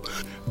bonuses too.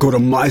 Go to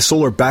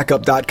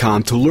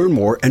mysolarbackup.com to learn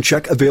more and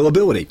check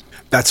availability.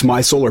 That's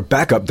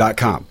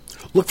mysolarbackup.com.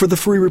 Look for the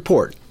free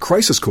report,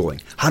 Crisis Cooling,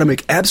 how to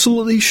make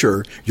absolutely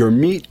sure your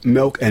meat,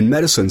 milk, and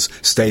medicines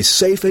stay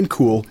safe and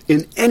cool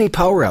in any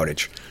power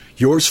outage.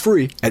 Yours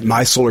free at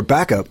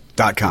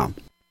mysolarbackup.com.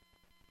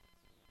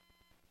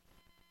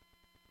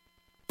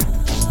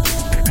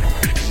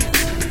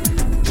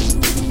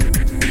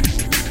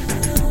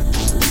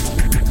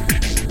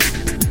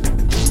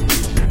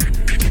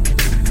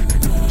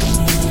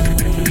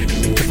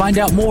 To find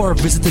out more,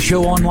 visit the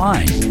show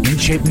online,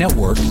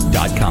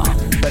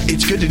 InShapeNetwork.com. But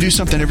it's good to do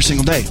something every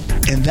single day,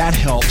 and that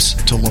helps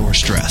to lower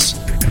stress.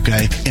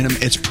 Okay, and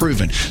it's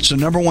proven. So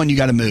number one, you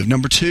got to move.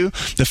 Number two,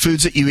 the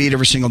foods that you eat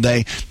every single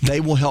day, they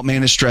will help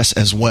manage stress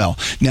as well.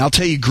 Now, I'll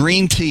tell you,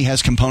 green tea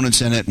has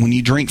components in it when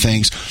you drink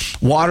things.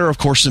 Water, of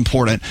course, is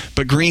important,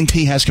 but green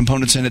tea has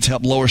components in it to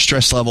help lower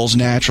stress levels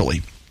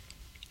naturally.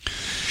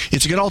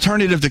 It's a good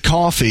alternative to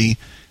coffee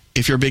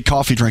if you're a big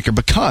coffee drinker,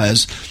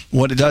 because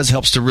what it does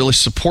helps to really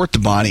support the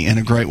body in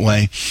a great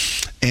way,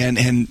 and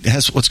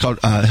has what's called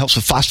helps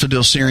with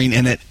phosphatidylserine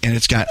in it, and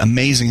it's got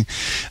amazing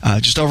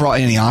just overall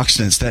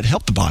antioxidants that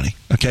help the body.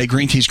 Okay,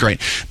 green tea's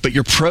great, but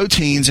your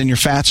proteins and your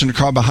fats and your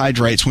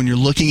carbohydrates, when you're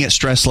looking at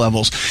stress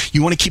levels,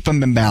 you want to keep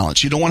them in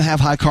balance. You don't want to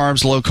have high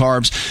carbs, low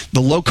carbs.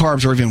 The low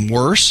carbs are even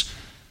worse.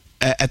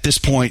 At this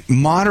point,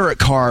 moderate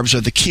carbs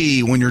are the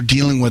key when you're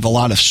dealing with a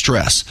lot of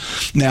stress.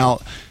 Now,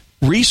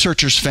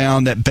 researchers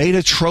found that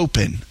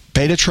beta-tropin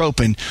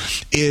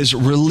is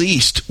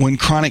released when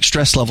chronic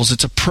stress levels.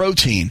 It's a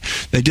protein.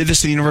 They did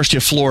this at the University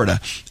of Florida,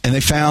 and they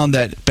found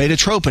that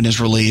beta-tropin is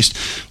released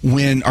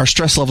when our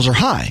stress levels are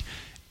high.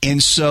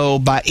 And so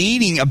by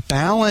eating a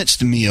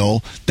balanced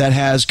meal that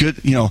has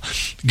good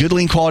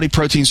lean quality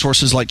protein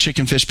sources like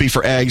chicken, fish, beef,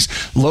 or eggs,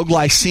 low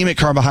glycemic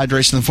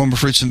carbohydrates in the form of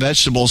fruits and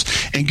vegetables,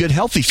 and good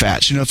healthy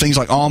fats, things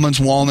like almonds,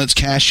 walnuts,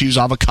 cashews,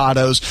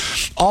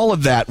 avocados, all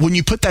of that. When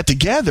you put that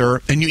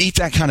together and you eat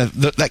that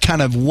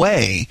kind of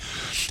way,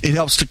 it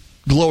helps to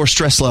lower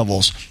stress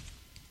levels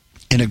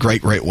in a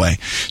great way.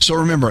 So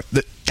remember,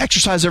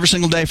 exercise every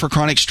single day for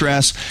chronic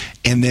stress,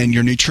 and then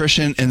your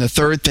nutrition, and the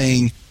third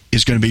thing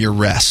is going to be your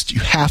rest.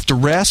 You have to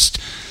rest.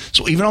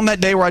 So even on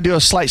that day where I do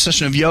a slight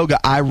session of yoga,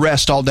 I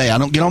rest all day. I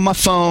don't get on my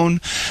phone.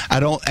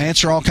 I don't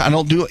answer I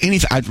don't do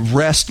anything. I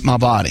rest my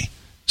body.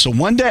 So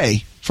one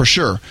day, for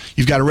sure,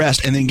 you've got to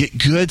rest and then get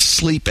good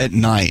sleep at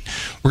night.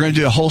 We're going to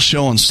do a whole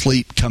show on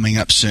sleep coming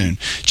up soon.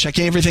 Check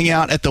everything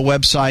out at the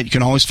website. You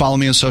can always follow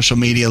me on social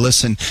media.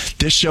 Listen,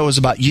 this show is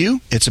about you.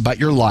 It's about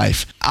your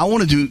life. I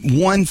want to do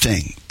one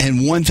thing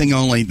and one thing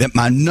only, that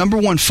my number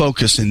one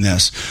focus in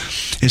this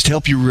is to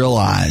help you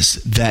realize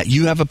that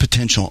you have a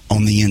potential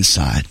on the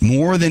inside.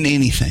 More than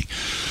anything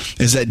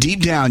is that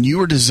deep down you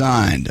were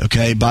designed,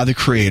 okay, by the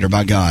Creator,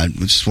 by God,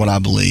 which is what I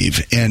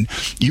believe. And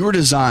you were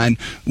designed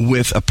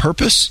with a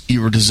purpose.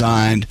 You were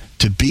designed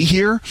to be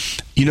here.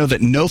 You know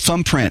that no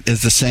thumbprint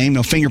is the same,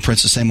 no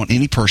fingerprint's the same on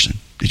any person.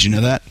 Did you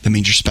know that? That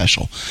means you're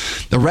special.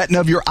 The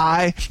retina of your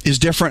eye is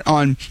different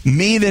on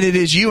me than it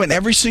is you and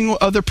every single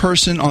other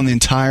person on the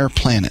entire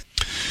planet.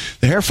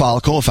 The hair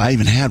follicle, if I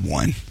even had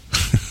one,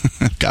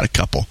 I've got a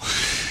couple,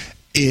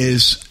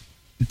 is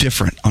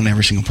different on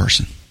every single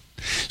person.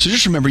 So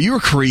just remember, you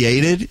were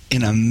created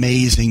in an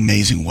amazing,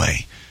 amazing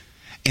way.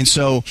 And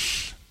so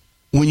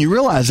when you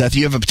realize that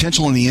you have a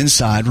potential on the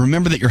inside,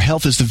 remember that your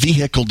health is the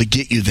vehicle to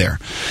get you there.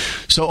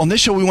 So on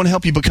this show, we want to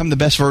help you become the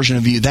best version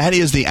of you. That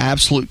is the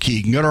absolute key.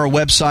 You can go to our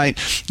website,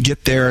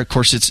 get there. Of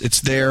course, it's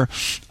there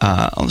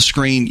on the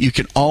screen. You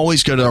can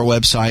always go to our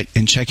website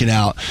and check it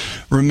out.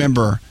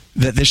 Remember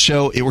that this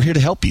show, we're here to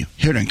help you,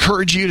 here to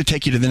encourage you, to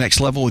take you to the next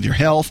level with your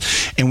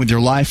health and with your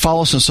life.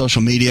 Follow us on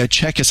social media.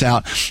 Check us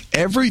out.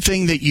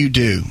 Everything that you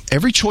do,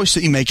 every choice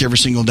that you make every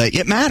single day,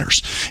 it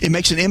matters. It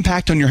makes an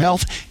impact on your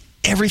health.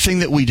 Everything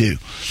that we do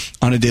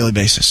on a daily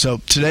basis. So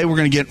today we're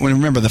going to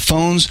remember the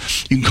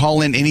phones. You can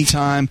call in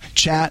anytime,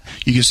 chat.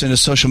 You can send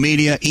us social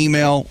media,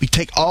 email. We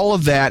take all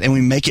of that and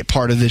we make it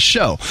part of this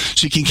show.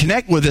 So you can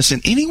connect with us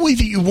in any way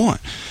that you want.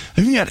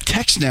 If you got a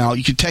text now,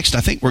 you can text.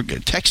 I think we're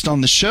going to text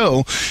on the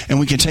show, and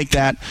we can take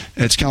that.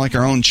 It's kind of like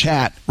our own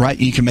chat, right?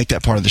 You can make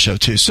that part of the show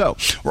too. So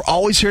we're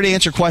always here to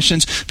answer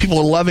questions. People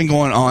are loving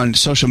going on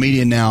social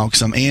media now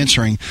because I'm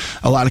answering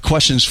a lot of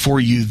questions for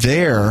you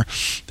there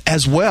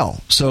as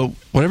well. So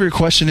whatever your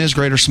question is,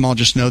 great or small,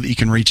 just know that you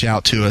can reach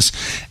out to us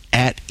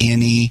at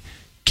any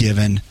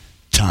given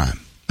time.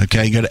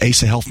 Okay, go to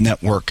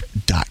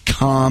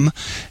asahealthnetwork.com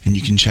and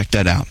you can check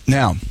that out.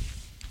 Now,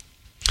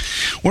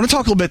 I want to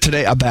talk a little bit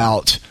today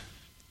about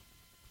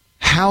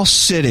how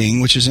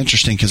sitting, which is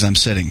interesting because I'm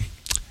sitting,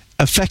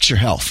 affects your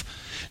health.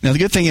 Now, the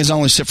good thing is I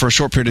only sit for a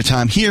short period of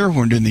time here when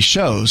we're doing these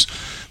shows,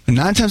 but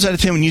 9 times out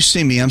of 10 when you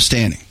see me, I'm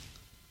standing.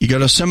 You go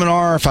to a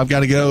seminar, if I've got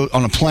to go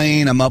on a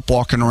plane, I'm up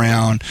walking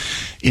around,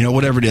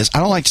 whatever it is. I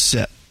don't like to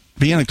sit.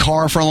 Be in a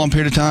car for a long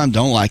period of time,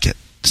 don't like it.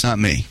 It's not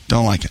me.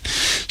 Don't like it.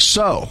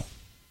 So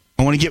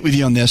I want to get with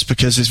you on this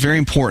because it's very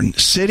important.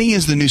 Sitting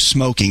is the new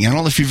smoking. I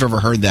don't know if you've ever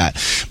heard that,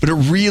 but it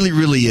really,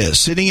 really is.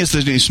 Sitting is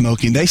the new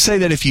smoking. They say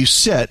that if you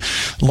sit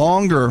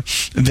longer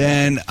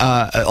than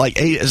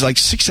like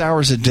 6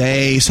 hours a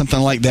day, something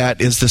like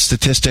that is the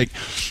statistic.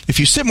 If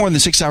you sit more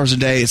than 6 hours a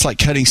day, it's like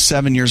cutting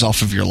 7 years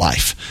off of your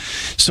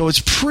life. So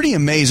it's pretty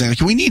amazing.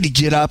 Like, we need to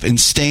get up and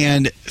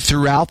stand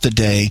throughout the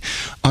day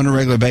on a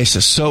regular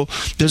basis. So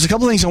there's a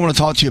couple of things I want to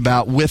talk to you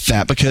about with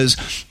that, because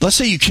let's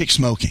say you kick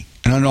smoking.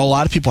 And I know a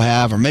lot of people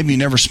have, or maybe you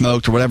never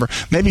smoked or whatever.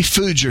 Maybe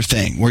food's your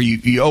thing, where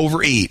you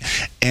overeat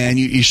and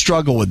you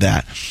struggle with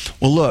that.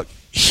 Well, look,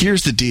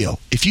 here's the deal.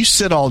 If you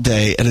sit all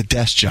day at a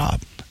desk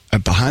job,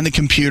 behind the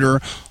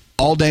computer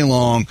all day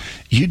long,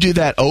 you do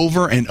that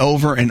over and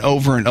over and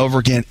over and over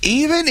again,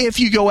 even if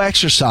you go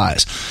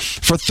exercise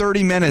for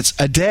 30 minutes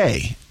a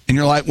day, and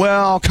you're like,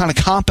 well, I'll kind of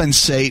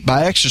compensate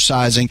by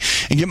exercising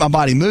and get my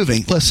body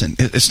moving. Listen,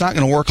 it's not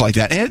going to work like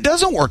that. And it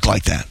doesn't work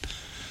like that.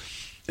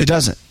 It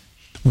doesn't.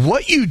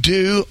 What you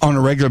do on a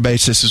regular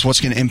basis is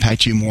what's going to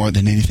impact you more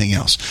than anything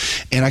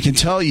else. And I can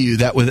tell you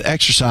that with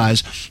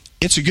exercise,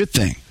 it's a good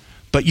thing.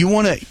 But you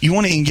want to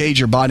engage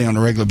your body on a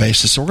regular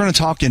basis. So we're going to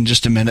talk in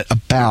just a minute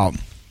about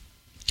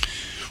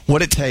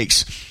what it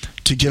takes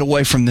to get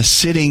away from the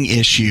sitting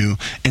issue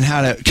and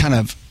how to kind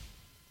of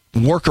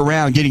work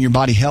around getting your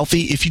body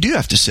healthy if you do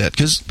have to sit.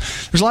 Because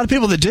there's a lot of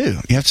people that do.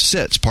 You have to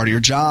sit. It's part of your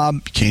job.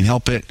 You can't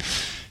help it.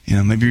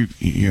 Maybe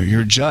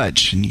you're a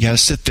judge and you got to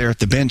sit there at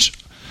the bench,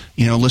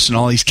 listen to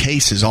all these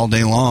cases all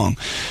day long.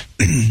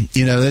 We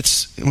got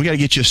to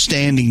get you a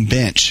standing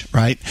bench,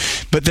 right?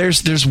 But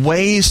there's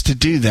ways to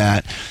do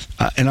that,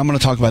 and I'm going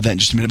to talk about that in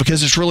just a minute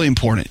because it's really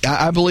important.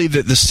 I believe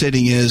that the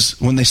sitting is,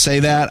 when they say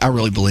that, I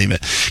really believe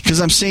it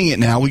because I'm seeing it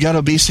now. We got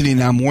obesity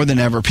now more than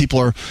ever. People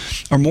are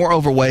more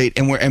overweight,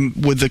 and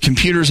with the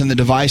computers and the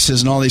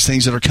devices and all these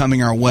things that are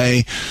coming our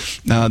way,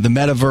 the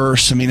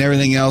metaverse,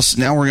 everything else.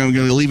 Now we're going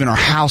to be leaving our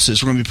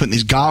houses. We're going to be putting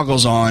these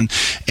goggles on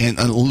and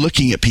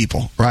looking at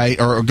people, right?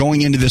 Or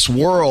going into this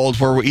world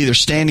where we're either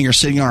standing or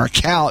sitting on our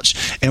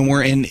couch and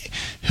we're in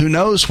who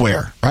knows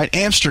where, right?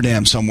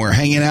 Amsterdam somewhere,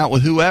 hanging out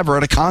with whoever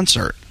at a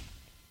concert.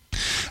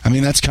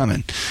 That's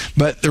coming.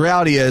 But the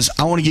reality is,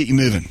 I want to get you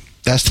moving.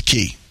 That's the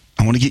key.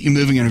 I want to get you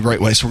moving in a great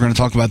way. So we're going to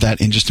talk about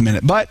that in just a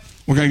minute. But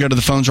we're going to go to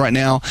the phones right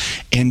now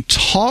and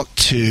talk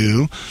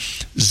to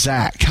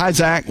Zach. Hi,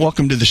 Zach.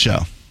 Welcome to the show.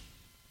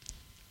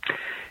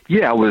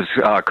 Yeah, I was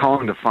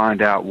calling to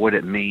find out what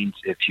it means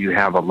if you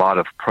have a lot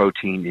of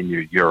protein in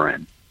your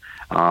urine.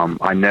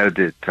 I know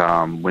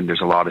that when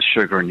there's a lot of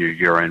sugar in your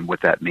urine,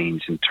 what that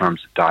means in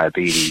terms of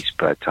diabetes,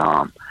 but,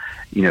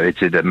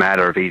 is it a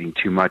matter of eating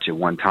too much at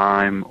one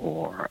time,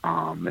 or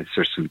is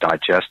there some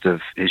digestive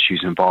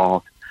issues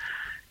involved?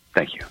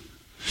 Thank you.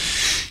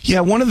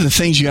 Yeah, one of the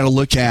things you got to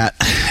look at,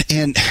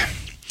 and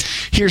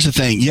here's the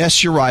thing.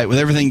 Yes, you're right. With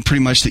everything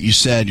pretty much that you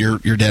said, you're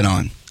dead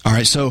on. All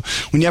right, so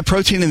when you have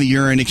protein in the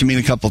urine, it can mean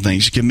a couple of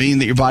things. It can mean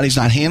that your body's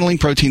not handling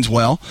proteins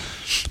well,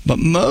 but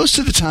most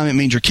of the time it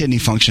means your kidney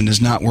function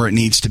is not where it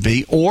needs to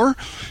be, or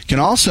it can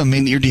also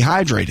mean that you're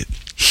dehydrated.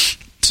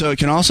 So it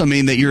can also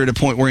mean that you're at a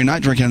point where you're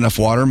not drinking enough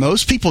water.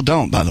 Most people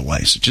don't, by the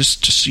way. So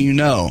just so you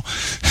know,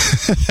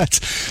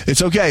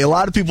 it's okay. A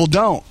lot of people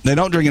don't. They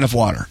don't drink enough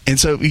water. And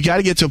so you got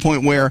to get to a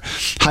point where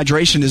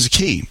hydration is a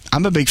key.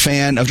 I'm a big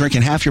fan of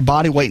drinking half your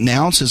body weight in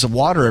ounces of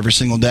water every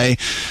single day.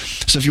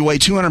 So if you weigh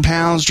 200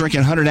 pounds,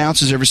 drinking 100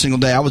 ounces every single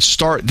day, I would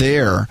start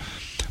there.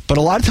 But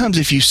a lot of times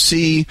if you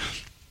see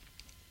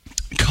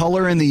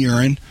color in the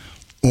urine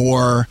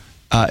or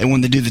and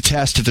when they do the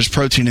test, if there's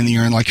protein in the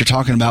urine like you're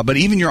talking about, but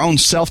even your own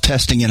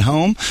self-testing at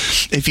home,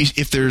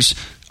 if there's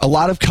a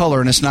lot of color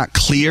and it's not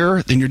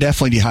clear, then you're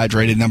definitely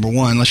dehydrated, number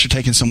one, unless you're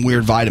taking some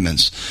weird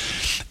vitamins.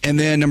 And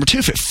then number two,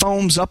 if it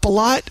foams up a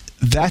lot,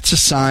 that's a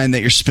sign that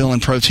you're spilling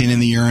protein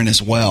in the urine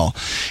as well.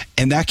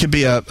 And that could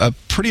be a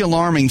pretty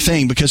alarming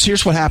thing, because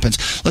here's what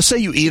happens. Let's say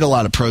you eat a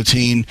lot of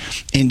protein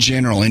in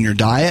general in your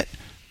diet,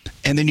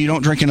 and then you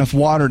don't drink enough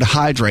water to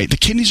hydrate. The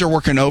kidneys are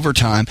working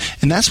overtime,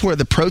 and that's where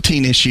the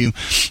protein issue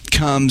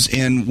comes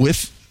in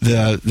with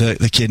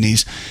the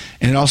kidneys,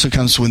 and it also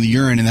comes with the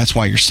urine, and that's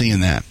why you're seeing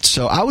that.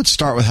 So I would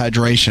start with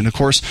hydration. Of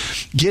course,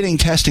 getting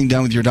testing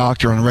done with your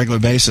doctor on a regular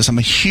basis. I'm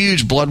a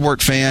huge blood work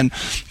fan.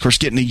 Of course,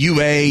 getting a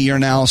UA,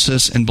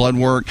 urinalysis, and blood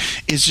work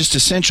is just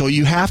essential.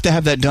 You have to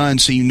have that done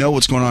so you know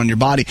what's going on in your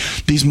body.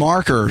 These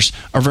markers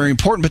are very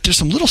important, but there's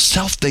some little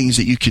self things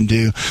that you can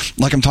do,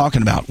 like I'm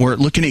talking about, where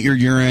looking at your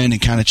urine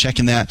and kind of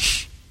checking that,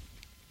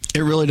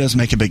 it really does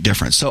make a big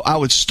difference. So I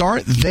would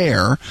start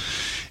there.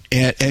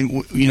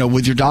 And you know,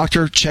 with your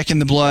doctor, checking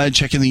the blood,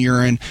 checking the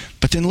urine,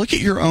 but then look at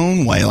your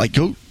own weight. Like,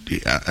 go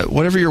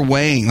whatever you're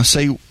weighing. Let's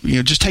say,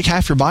 just take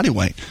half your body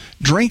weight.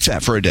 Drink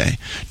that for a day.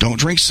 Don't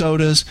drink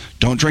sodas.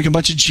 Don't drink a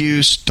bunch of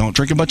juice. Don't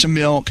drink a bunch of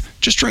milk.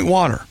 Just drink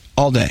water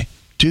all day.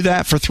 Do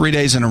that for 3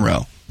 days in a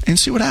row and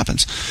see what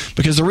happens.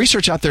 Because the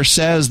research out there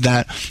says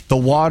that the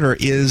water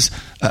is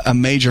a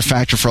major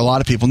factor for a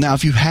lot of people. Now,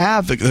 if you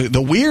have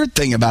the weird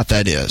thing about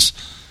that is,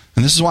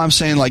 and this is why I'm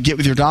saying, like, get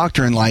with your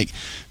doctor and, like,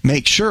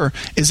 make sure,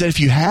 is that if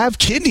you have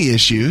kidney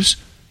issues,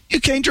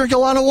 you can't drink a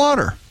lot of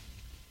water.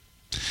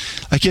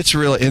 Like, it's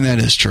really, and that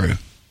is true,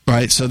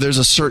 right? So there's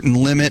a certain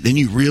limit, and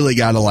you really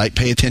got to, like,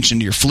 pay attention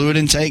to your fluid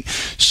intake,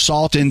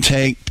 salt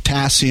intake,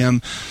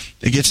 potassium.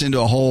 It gets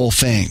into a whole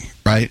thing,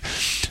 right?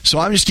 So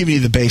I'm just giving you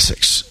the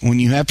basics. When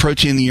you have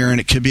protein in the urine,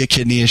 it could be a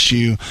kidney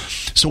issue.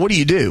 So what do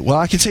you do? Well,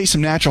 I can tell you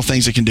some natural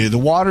things it can do. The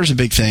water's a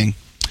big thing.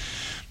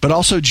 But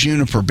also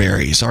juniper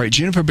berries. All right,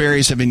 juniper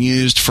berries have been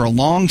used for a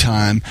long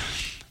time.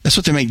 That's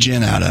what they make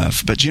gin out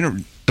of. But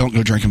don't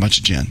go drink a bunch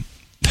of gin.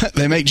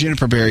 They make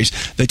juniper berries.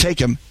 They take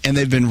them, and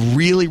they've been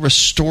really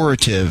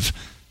restorative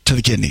to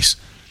the kidneys.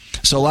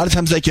 So a lot of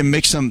times they can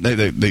mix them.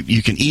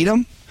 You can eat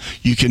them.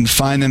 You can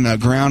find them in a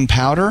ground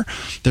powder.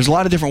 There's a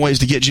lot of different ways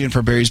to get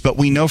juniper berries, but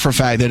we know for a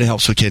fact that it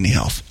helps with kidney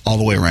health all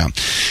the way around.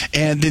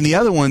 And then the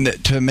other one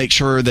that to make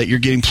sure that you're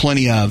getting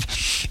plenty of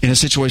in a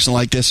situation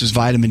like this is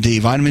vitamin D.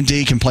 Vitamin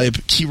D can play a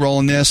key role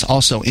in this.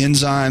 Also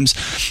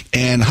enzymes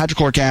and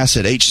hydrochloric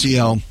acid,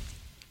 HCl,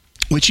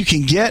 which you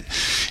can get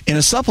in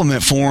a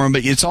supplement form,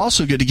 but it's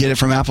also good to get it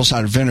from apple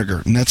cider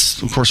vinegar. And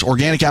that's, of course,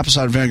 organic apple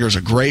cider vinegar is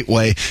a great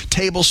way.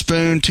 2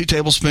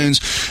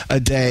 tablespoons a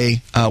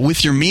day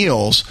with your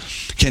meals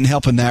can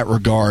help in that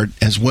regard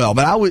as well.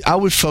 But I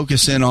would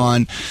focus in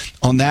on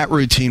that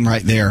routine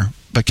right there,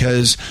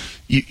 because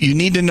you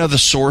need to know the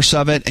source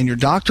of it, and your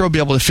doctor will be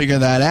able to figure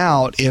that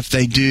out if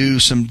they do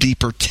some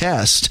deeper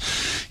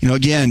tests.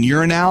 Again,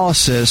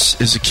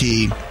 urinalysis is a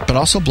key, but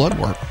also blood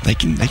work. They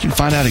can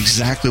find out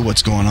exactly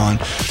what's going on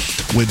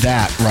with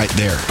that right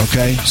there,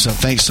 okay? So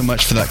thanks so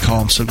much for that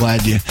call. I'm so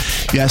glad you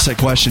asked that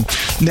question.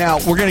 Now,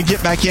 we're going to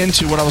get back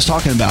into what I was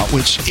talking about,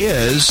 which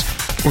is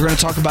we're going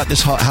to talk about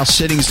this, how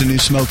sitting's the new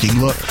smoking.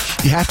 Look,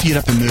 you have to get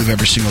up and move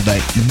every single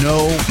day,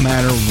 no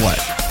matter what.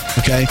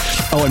 Okay.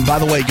 Oh, and by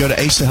the way, go to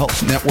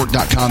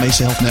asahealthnetwork.com,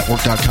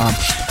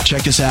 asahealthnetwork.com.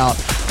 Check us out.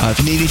 If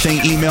you need anything,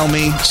 email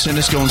me,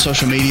 go on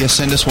social media,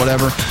 send us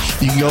whatever.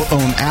 You can go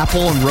on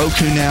Apple and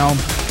Roku now.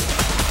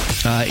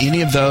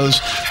 Any of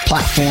those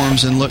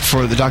platforms, and look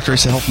for the Dr.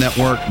 Asa Health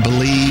Network.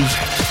 Believe.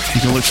 You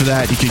can look for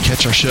that. You can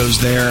catch our shows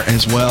there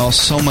as well.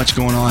 So much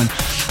going on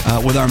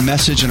with our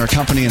message and our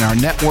company and our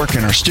network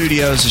and our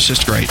studios. It's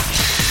just great.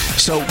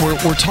 So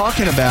we're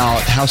talking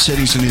about how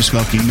sitting's the new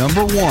smoking.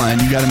 Number one,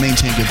 you got to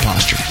maintain good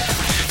posture.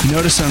 You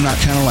notice that I'm not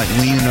kind of like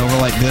leaning over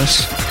like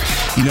this.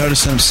 You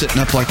notice that I'm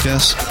sitting up like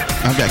this.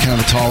 I've got kind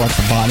of a tall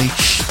upper body.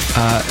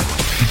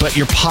 But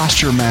your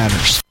posture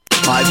matters.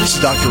 Hi, this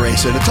is Dr.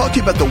 Asa to talk to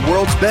you about the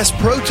world's best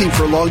protein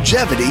for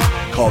longevity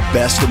called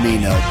Best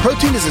Amino.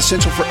 Protein is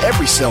essential for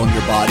every cell in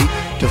your body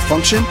to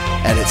function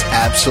at its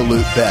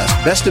absolute best.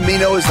 Best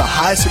Amino is the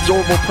highest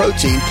absorbable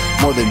protein,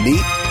 more than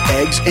meat,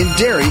 eggs, and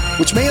dairy,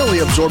 which may only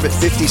absorb at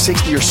 50,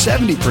 60, or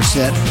 70%.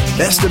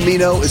 Best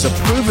Amino is a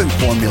proven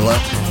formula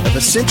of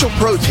essential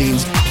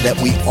proteins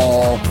that we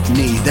all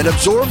need, that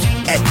absorbs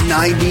at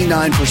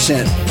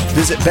 99%.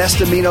 Visit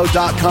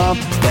bestamino.com.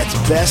 That's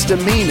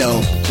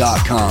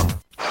bestamino.com.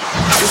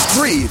 Just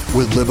breathe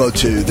with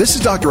LiVO2. This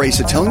is Dr.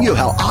 Asa telling you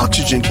how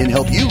oxygen can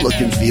help you look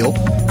and feel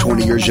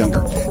 20 years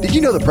younger. Did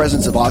you know the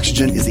presence of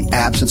oxygen is the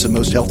absence of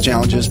most health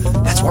challenges?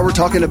 That's why we're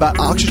talking about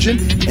oxygen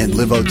and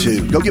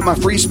LiVO2. Go get my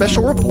free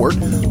special report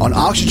on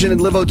oxygen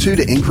and LiVO2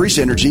 to increase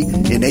energy,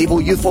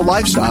 enable youthful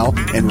lifestyle,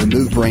 and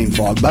remove brain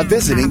fog by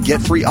visiting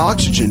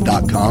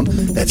getfreeoxygen.com.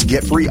 That's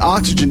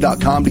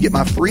getfreeoxygen.com to get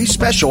my free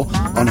special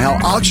on how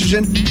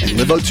oxygen and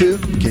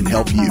LiVO2 can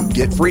help you.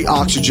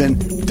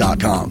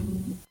 Getfreeoxygen.com.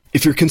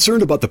 If you're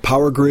concerned about the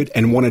power grid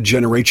and want to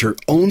generate your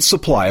own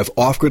supply of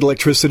off-grid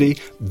electricity,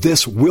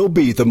 this will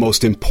be the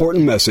most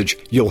important message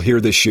you'll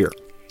hear this year.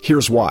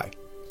 Here's why.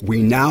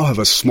 We now have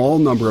a small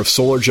number of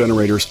solar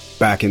generators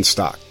back in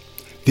stock.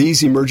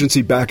 These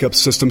emergency backup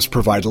systems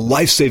provide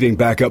life-saving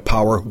backup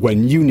power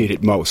when you need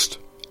it most.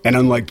 And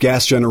unlike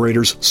gas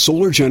generators,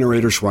 solar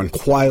generators run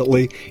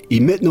quietly,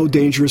 emit no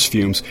dangerous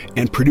fumes,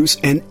 and produce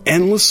an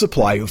endless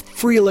supply of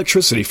free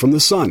electricity from the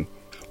sun.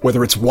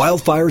 Whether it's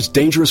wildfires,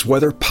 dangerous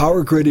weather,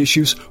 power grid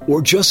issues,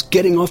 or just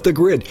getting off the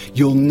grid,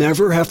 you'll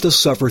never have to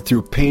suffer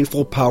through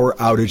painful power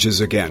outages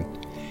again.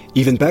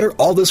 Even better,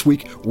 all this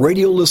week,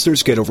 radio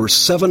listeners get over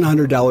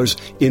 $700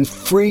 in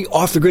free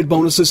off-the-grid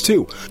bonuses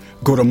too.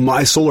 Go to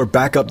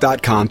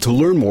mysolarbackup.com to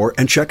learn more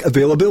and check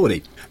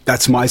availability.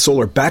 That's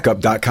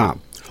mysolarbackup.com.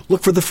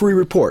 Look for the free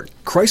report,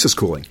 Crisis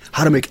Cooling,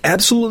 how to make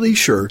absolutely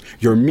sure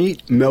your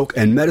meat, milk,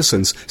 and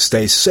medicines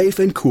stay safe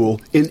and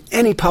cool in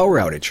any power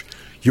outage.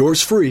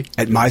 Yours free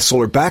at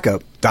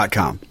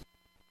mysolarbackup.com.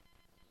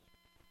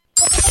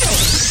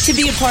 To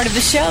be a part of the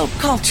show,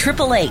 call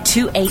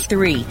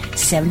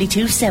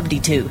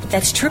 888-283-7272.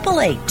 That's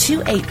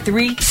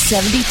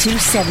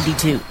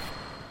 888-283-7272.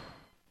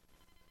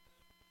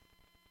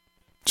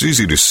 It's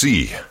easy to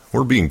see.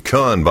 We're being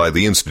conned by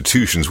the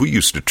institutions we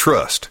used to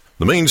trust.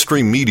 The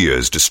mainstream media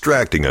is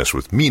distracting us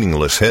with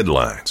meaningless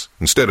headlines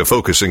instead of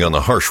focusing on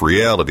the harsh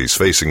realities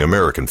facing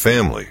American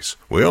families.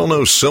 We all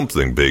know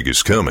something big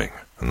is coming,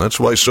 and that's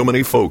why so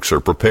many folks are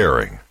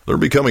preparing. They're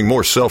becoming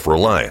more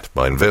self-reliant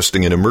by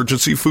investing in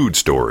emergency food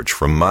storage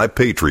from My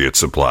Patriot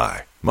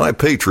Supply. My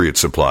Patriot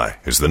Supply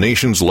is the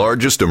nation's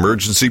largest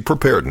emergency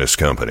preparedness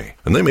company,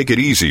 and they make it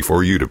easy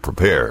for you to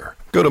prepare.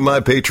 Go to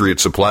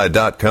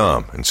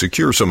MyPatriotSupply.com and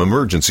secure some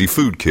emergency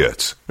food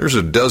kits. There's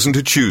a dozen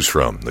to choose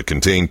from that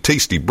contain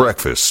tasty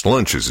breakfasts,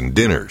 lunches, and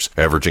dinners,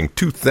 averaging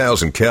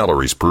 2,000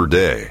 calories per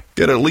day.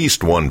 Get at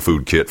least one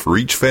food kit for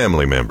each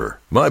family member.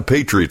 My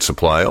Patriot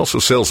Supply also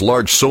sells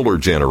large solar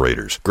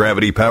generators,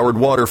 gravity-powered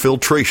water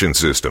filtration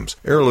systems,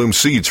 heirloom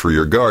seeds for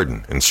your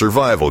garden, and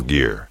survival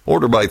gear.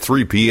 Order by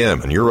 3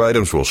 p.m. and your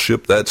items will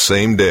ship that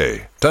same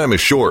day. Time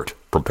is short.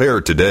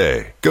 Prepare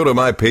today. Go to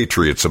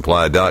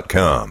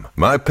MyPatriotSupply.com.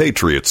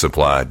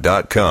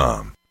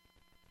 MyPatriotSupply.com.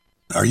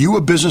 Are you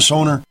a business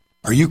owner?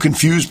 Are you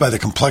confused by the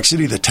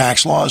complexity of the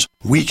tax laws?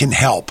 We can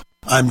help.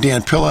 I'm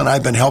Dan Pilla, and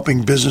I've been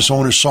helping business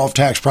owners solve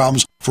tax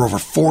problems for over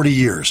 40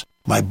 years.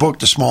 My book,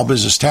 The Small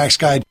Business Tax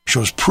Guide,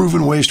 shows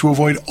proven ways to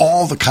avoid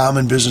all the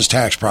common business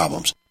tax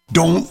problems.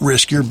 Don't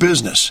risk your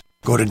business.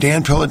 Go to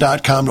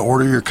danpilla.com to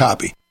order your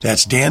copy.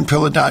 That's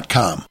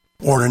danpilla.com.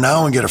 Order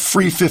now and get a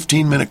free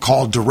 15-minute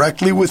call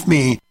directly with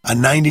me, a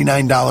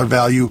 $99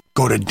 value.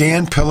 Go to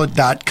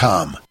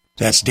danpilla.com.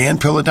 That's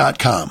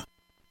danpilla.com.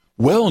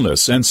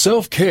 Wellness and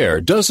self-care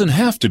doesn't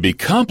have to be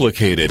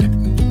complicated.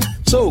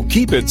 So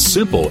keep it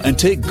simple and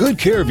take good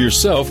care of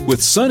yourself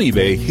with Sunny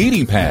Bay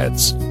heating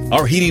pads.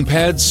 Our heating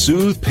pads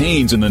soothe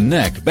pains in the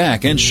neck,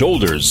 back, and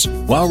shoulders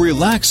while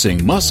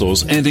relaxing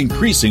muscles and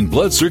increasing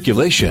blood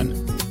circulation.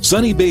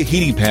 Sunny Bay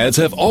heating pads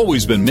have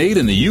always been made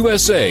in the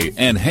USA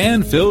and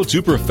hand-filled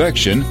to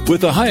perfection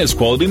with the highest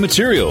quality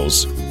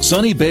materials.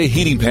 Sunny Bay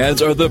heating pads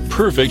are the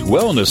perfect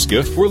wellness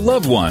gift for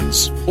loved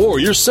ones or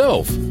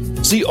yourself.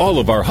 See all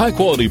of our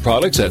high-quality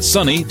products at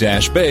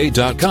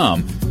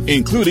sunny-bay.com,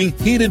 including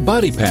heated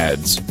body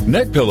pads,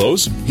 neck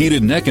pillows,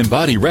 heated neck and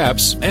body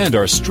wraps, and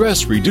our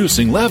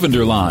stress-reducing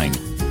lavender line.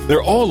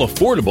 They're all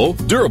affordable,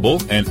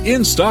 durable, and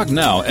in stock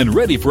now and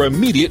ready for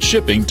immediate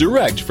shipping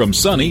direct from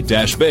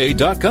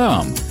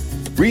sunny-bay.com.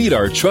 Read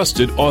our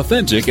trusted,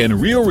 authentic,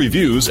 and real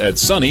reviews at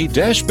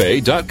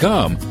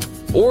sunny-bay.com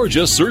or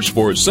just search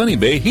for Sunny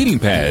Bay Heating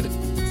Pad.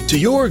 To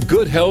your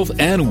good health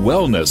and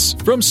wellness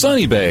from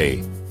Sunny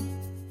Bay.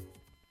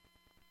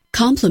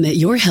 Complement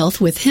your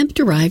health with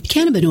hemp-derived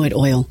cannabinoid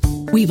oil.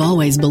 We've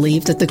always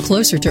believed that the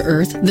closer to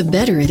Earth, the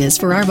better it is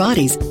for our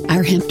bodies.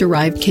 Our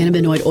hemp-derived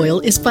cannabinoid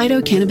oil is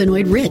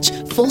phytocannabinoid rich,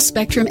 full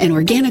spectrum, and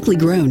organically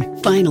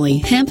grown. Finally,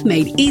 hemp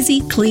made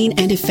easy, clean,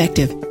 and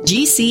effective.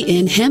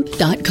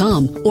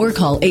 GCNhemp.com or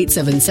call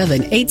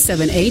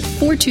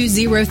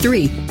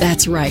 877-878-4203.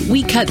 That's right,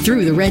 we cut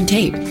through the red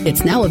tape.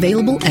 It's now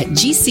available at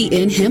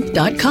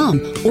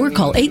GCNhemp.com or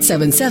call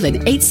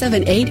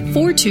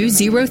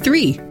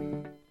 877-878-4203.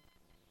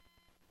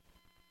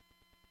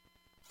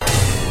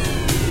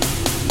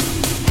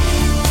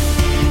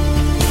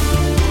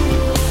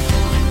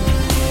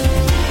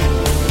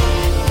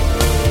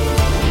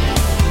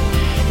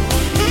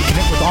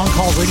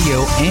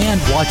 radio and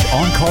watch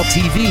on-call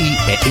TV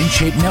at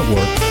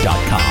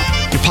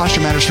InShapeNetwork.com. Your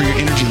posture matters for your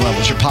energy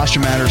levels. Your posture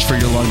matters for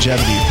your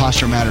longevity. Your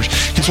posture matters.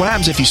 Because what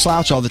happens if you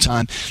slouch all the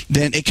time,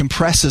 then it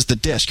compresses the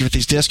disc. You get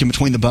these discs in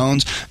between the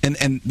bones,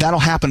 and that'll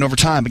happen over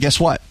time. But guess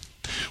what?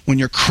 When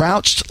you're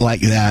crouched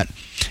like that,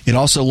 it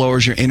also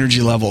lowers your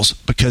energy levels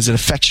because it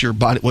affects your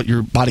body, what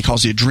your body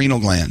calls the adrenal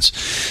glands.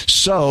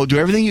 So do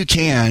everything you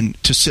can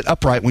to sit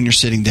upright when you're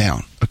sitting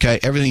down. Okay,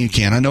 everything you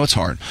can. I know it's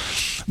hard,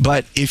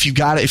 but if you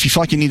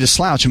feel like you need to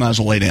slouch, you might as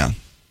well lay down.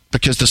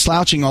 Because the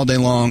slouching all day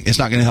long is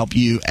not going to help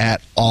you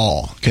at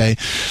all, okay?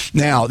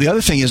 Now, the other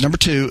thing is, number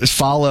 2, is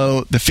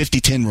follow the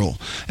 50-10 rule.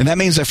 And that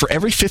means that for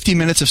every 50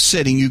 minutes of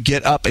sitting, you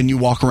get up and you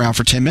walk around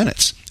for 10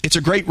 minutes. It's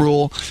a great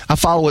rule. I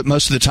follow it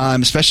most of the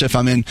time, especially if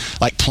I'm in,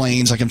 like,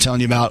 planes, like I'm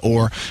telling you about,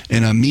 or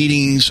in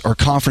meetings or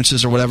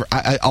conferences or whatever.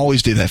 I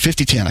always do that,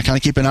 50-10. I kind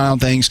of keep an eye on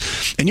things.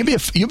 And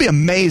you'll be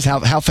amazed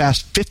how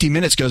fast 50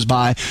 minutes goes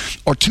by,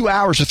 or 2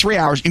 hours or 3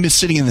 hours, you've been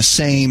sitting in the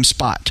same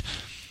spot.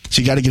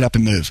 So you got to get up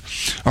and move.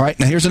 All right.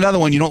 Now here's another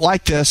one. You don't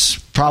like this,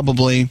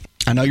 probably.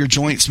 I know your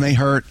joints may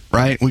hurt,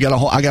 right? I got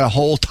a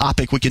whole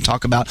topic we can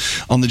talk about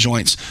on the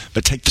joints.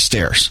 But take the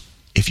stairs.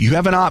 If you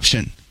have an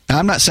option, and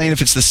I'm not saying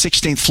if it's the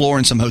 16th floor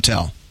in some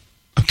hotel,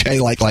 okay,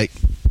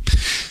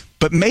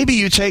 but maybe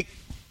you take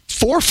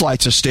 4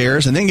 flights of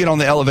stairs and then get on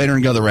the elevator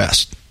and go the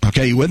rest.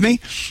 Okay, you with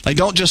me? Like,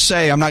 don't just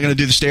say, I'm not going to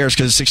do the stairs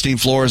because it's 16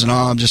 floors and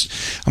I'm going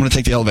to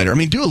take the elevator. I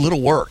mean, do a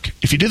little work.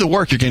 If you do the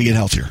work, you're going to get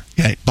healthier.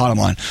 Okay, bottom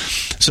line.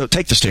 So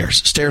take the stairs.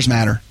 Stairs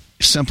matter.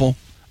 It's simple.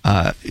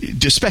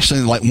 Especially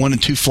in like 1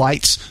 and 2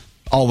 flights,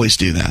 always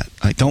do that.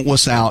 Like, don't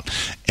wuss out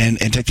and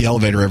take the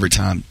elevator every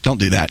time. Don't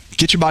do that.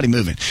 Get your body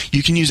moving.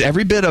 You can use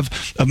every bit of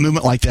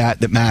movement like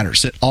that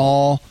matters. It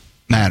all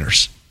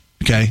matters.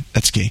 Okay,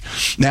 that's key.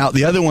 Now,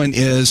 the other one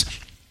is,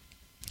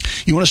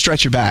 you want to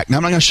stretch your back. Now,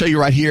 I'm not going to show you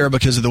right here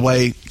because of the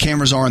way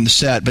cameras are on the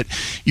set, but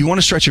you want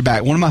to stretch your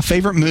back. One of my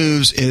favorite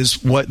moves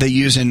is what they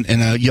use in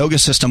a yoga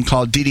system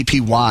called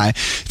DDPY.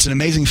 It's an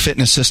amazing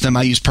fitness system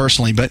I use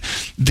personally, but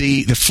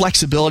the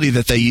flexibility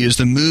that they use,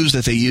 the moves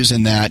that they use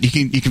in that,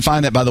 you can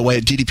find that, by the way,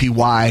 at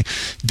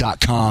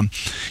ddpy.com.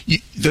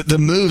 The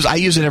moves, I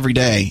use it every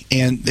day,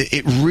 and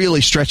it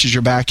really stretches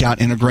your back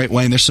out in a great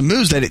way. And there's some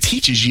moves that it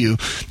teaches you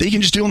that you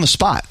can just do on the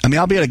spot. I mean,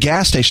 I'll be at a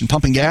gas station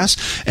pumping gas,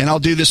 and I'll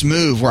do this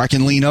move where I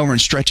can lean over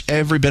and stretch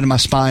every bit of my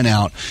spine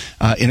out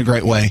in a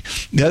great way.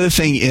 The other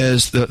thing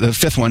is, the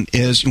 5th one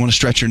is, you want to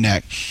stretch your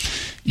neck.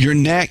 Your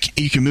neck,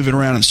 you can move it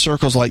around in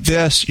circles like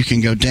this. You can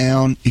go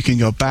down. You can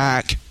go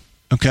back.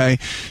 Okay?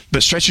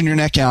 But stretching your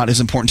neck out is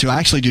important too. I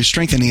actually do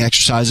strengthening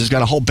exercises.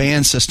 Got a whole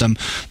band system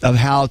of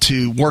how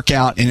to work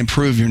out and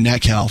improve your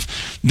neck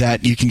health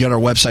that you can go to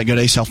our website, go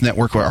to Ace Health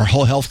Network, where our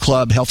whole health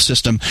club, health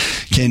system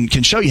can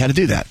show you how to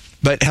do that.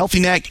 But healthy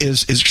neck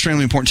is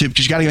extremely important too,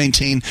 because you got to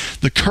maintain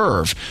the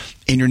curve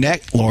in your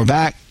neck, lower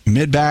back,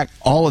 mid back,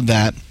 all of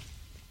that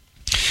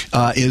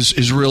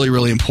is really,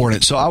 really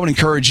important. So I would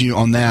encourage you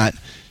on that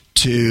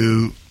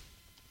to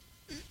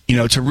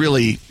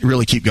really,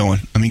 really keep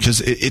going. I mean,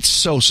 because it's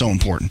so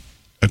important.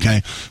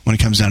 Okay, when it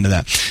comes down to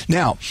that.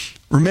 Now,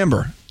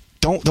 remember,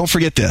 don't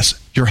forget this: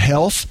 your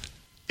health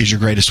is your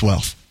greatest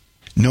wealth.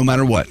 No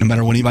matter what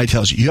anybody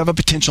tells you. You have a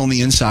potential on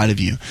the inside of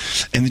you.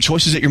 And the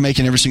choices that you're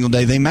making every single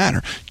day, they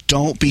matter.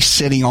 Don't be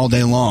sitting all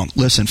day long.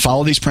 Listen,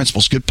 follow these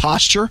principles. Good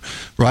posture,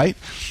 right?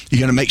 You're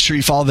going to make sure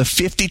you follow the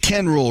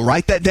 50-10 rule.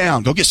 Write that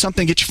down. Go get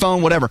something, get your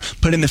phone, whatever.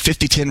 Put in the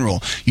 50-10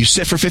 rule. You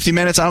sit for 50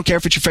 minutes. I don't care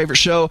if it's your favorite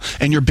show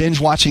and you're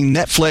binge watching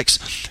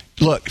Netflix.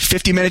 Look,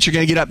 50 minutes, you're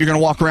going to get up, you're going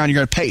to walk around,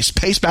 you're going to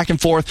pace back and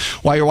forth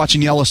while you're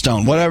watching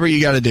Yellowstone, whatever you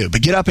got to do.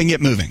 But get up and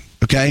get moving,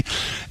 okay?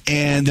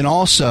 And then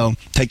also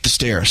take the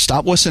stairs.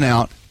 Stop wussing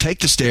out. Take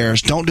the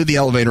stairs. Don't do the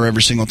elevator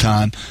every single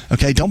time,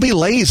 okay? Don't be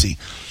lazy.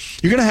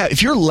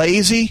 If you're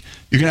lazy,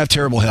 you're going to have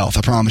terrible health,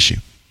 I promise you.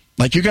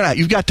 Like, you've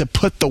got to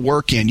put the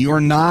work in. You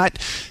are not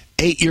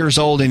 8 years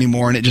old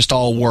anymore and it just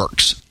all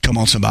works. Come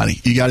on,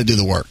 somebody. You got to do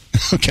the work.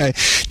 Okay?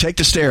 Take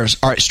the stairs.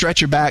 All right, stretch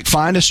your back.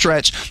 Find a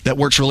stretch that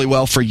works really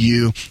well for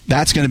you.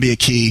 That's going to be a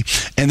key.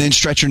 And then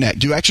stretch your neck.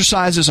 Do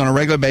exercises on a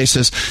regular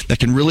basis that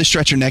can really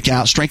stretch your neck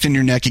out, strengthen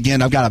your neck.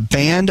 Again, I've got a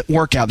band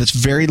workout that's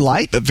very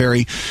light but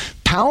very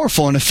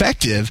powerful and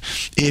effective.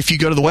 If you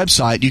go to the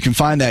website, you can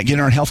find that. Get in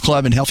our Health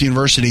Club and Health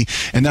University,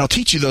 and that'll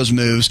teach you those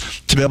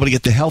moves to be able to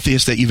get the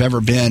healthiest that you've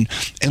ever been.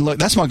 And look,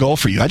 that's my goal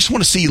for you. I just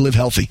want to see you live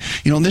healthy.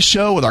 You know, in this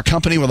show, with our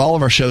company, with all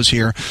of our shows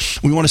here,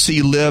 we want to see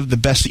you live the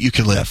best that you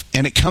can live.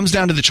 And it comes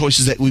down to the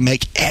choices that we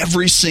make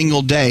every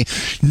single day.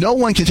 No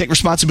one can take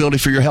responsibility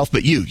for your health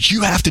but you.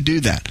 You have to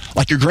do that.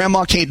 Like, your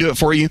grandma can't do it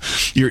for you.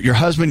 Your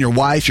husband, your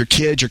wife, your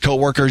kids, your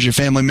coworkers, your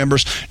family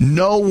members.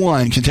 No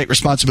one can take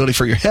responsibility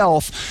for your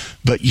health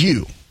but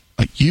you.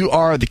 Like, you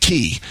are the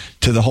key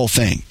to the whole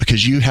thing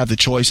because you have the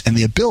choice and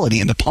the ability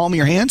in the palm of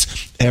your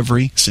hands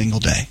every single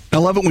day. I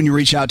love it when you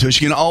reach out to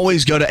us. You can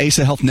always go to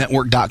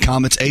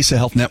asahealthnetwork.com. It's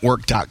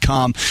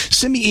asahealthnetwork.com.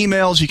 Send me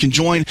emails. You can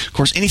join, of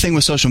course, anything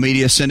with social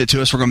media. Send it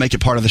to us. We're going to make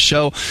it part of the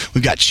show.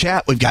 We've got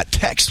chat. We've got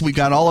text. We've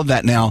got all of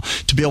that now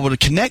to be able to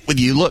connect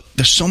with you. Look,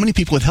 there's so many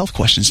people with health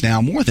questions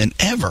now, more than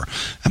ever.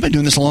 I've been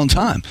doing this a long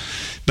time.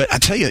 But I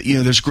tell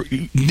you, there's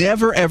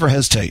never, ever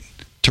hesitate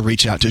to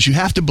reach out to us. You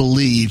have to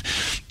believe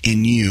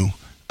in you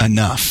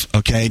enough,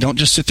 okay? Don't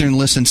just sit there and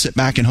listen, sit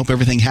back and hope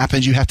everything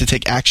happens. You have to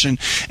take action,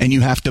 and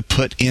you have to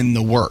put in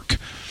the work.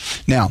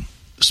 Now,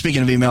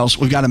 speaking of emails,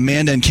 we've got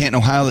Amanda in Canton,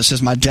 Ohio that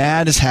says, my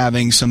dad is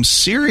having some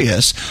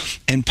serious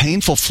and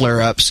painful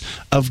flare-ups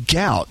of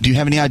gout. Do you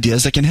have any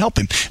ideas that can help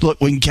him? Look,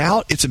 when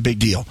gout, it's a big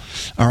deal,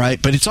 all right?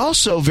 But it's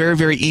also very,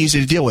 very easy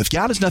to deal with.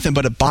 Gout is nothing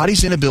but a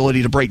body's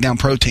inability to break down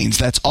proteins.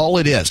 That's all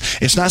it is.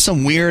 It's not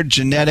some weird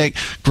genetic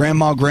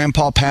grandma,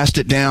 grandpa passed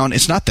it down.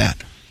 It's not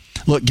that.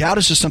 Look, gout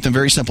is just something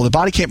very simple. The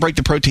body can't break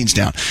the proteins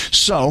down.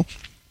 So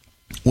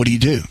what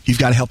do? You've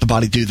got to help the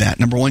body do that.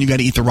 Number one, you've got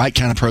to eat the right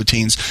kind of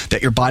proteins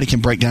that your body can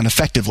break down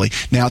effectively.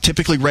 Now,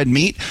 typically red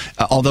meat,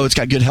 although it's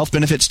got good health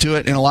benefits to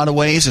it in a lot of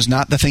ways, is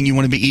not the thing you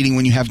want to be eating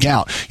when you have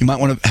gout. You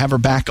might want to have her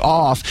back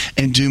off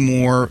and do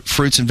more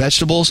fruits and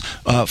vegetables,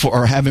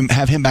 or have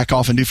him back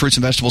off and do fruits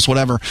and vegetables,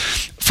 whatever,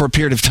 for a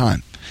period of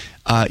time.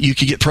 You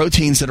could get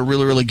proteins that are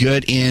really, really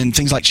good in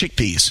things like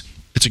chickpeas.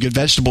 It's a good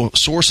vegetable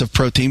source of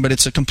protein, but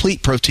it's a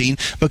complete protein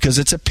because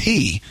it's a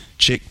pea,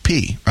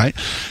 chickpea, right?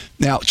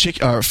 Now,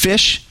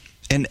 fish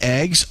and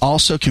eggs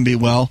also can be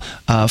well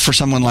for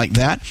someone like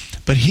that.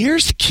 But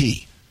here's the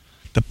key.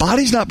 The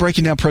body's not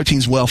breaking down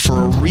proteins well for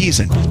a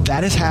reason.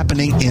 That is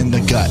happening in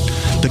the gut.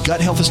 The gut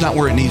health is not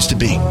where it needs to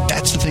be.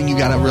 That's the thing you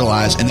got to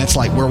realize, and that's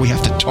like where we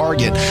have to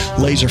target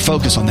laser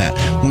focus on that.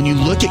 When you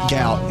look at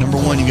gout, number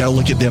one, you got to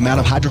look at the amount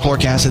of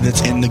hydrochloric acid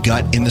that's in the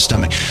gut, in the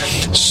stomach.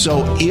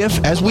 So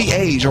if, as we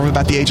age, over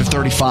about the age of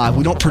 35,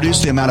 we don't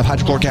produce the amount of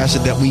hydrochloric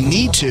acid that we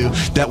need to,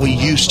 that we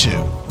used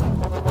to,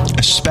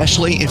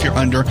 especially if you're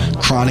under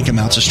chronic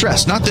amounts of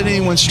stress. Not that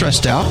anyone's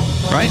stressed out,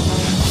 right?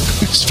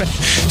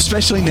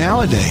 Especially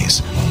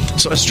nowadays.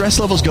 So as stress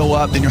levels go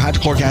up, then your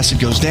hydrochloric acid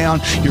goes down,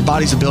 your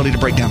body's ability to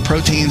break down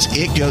proteins,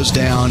 it goes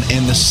down,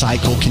 and the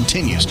cycle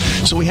continues.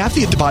 So we have to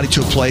get the body to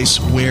a place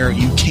where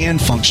you can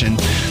function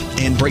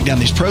and break down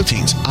these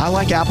proteins. I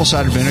like apple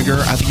cider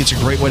vinegar. I think it's a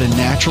great way to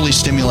naturally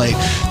stimulate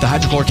the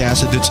hydrochloric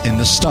acid that's in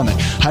the stomach.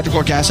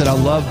 Hydrochloric acid, I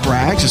love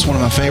Bragg's. It's one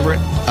of my favorite.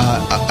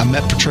 I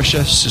met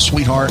Patricia, she's a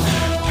sweetheart.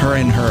 Her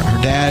and her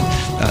dad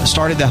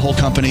started that whole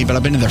company, but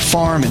I've been to their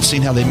farm and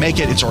seen how they make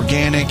it. It's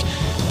organic,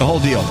 the whole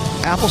deal.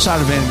 Apple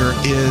cider vinegar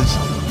is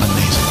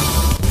amazing.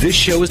 This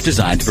show is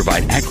designed to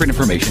provide accurate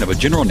information of a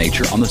general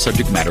nature on the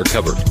subject matter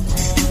covered,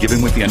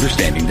 given with the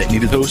understanding that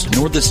neither the host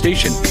nor the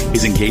station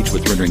is engaged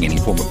with rendering any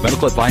form of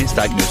medical advice,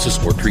 diagnosis,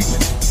 or treatment.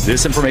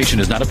 This information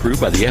is not approved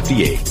by the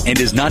FDA and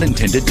is not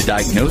intended to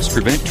diagnose,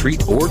 prevent,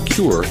 treat, or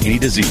cure any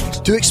disease.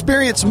 To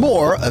experience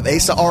more of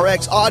ASA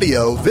RX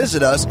audio,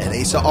 visit us at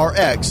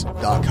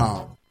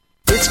asarx.com.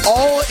 It's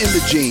all in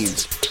the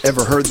genes.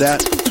 Ever heard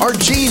that? Our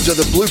genes are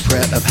the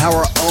blueprint of how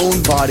our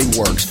own body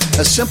works.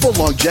 A simple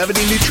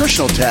longevity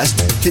nutritional test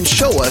can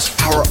show us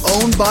our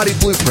own body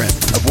blueprint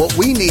of what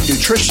we need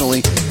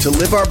nutritionally to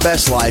live our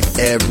best life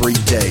every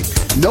day.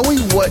 Knowing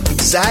what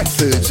exact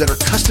foods that are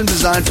custom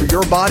designed for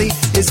your body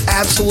is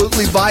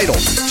absolutely vital.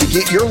 To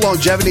get your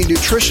longevity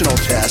nutritional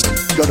test,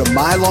 go to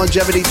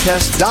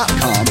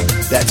mylongevitytest.com.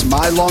 That's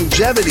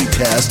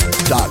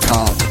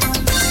mylongevitytest.com.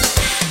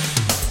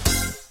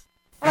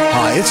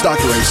 Hi, it's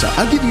Dr. Asa.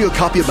 I'm giving you a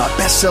copy of my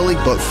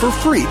best-selling book for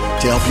free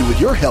to help you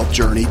with your health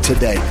journey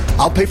today.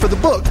 I'll pay for the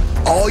book.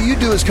 All you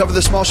do is cover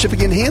the small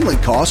shipping and handling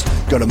costs.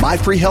 Go to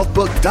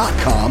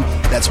myfreehealthbook.com.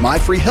 That's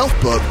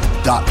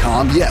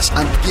myfreehealthbook.com. Yes,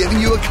 I'm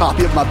giving you a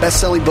copy of my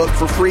best-selling book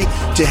for free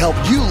to help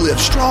you live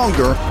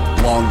stronger,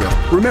 longer.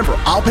 Remember,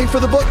 I'll pay for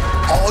the book.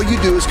 All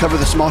you do is cover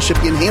the small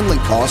shipping and handling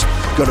costs.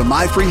 Go to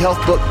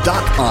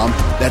myfreehealthbook.com.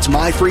 That's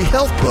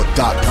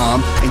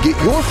myfreehealthbook.com and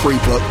get your free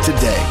book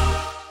today.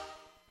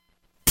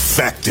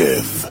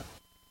 Effective.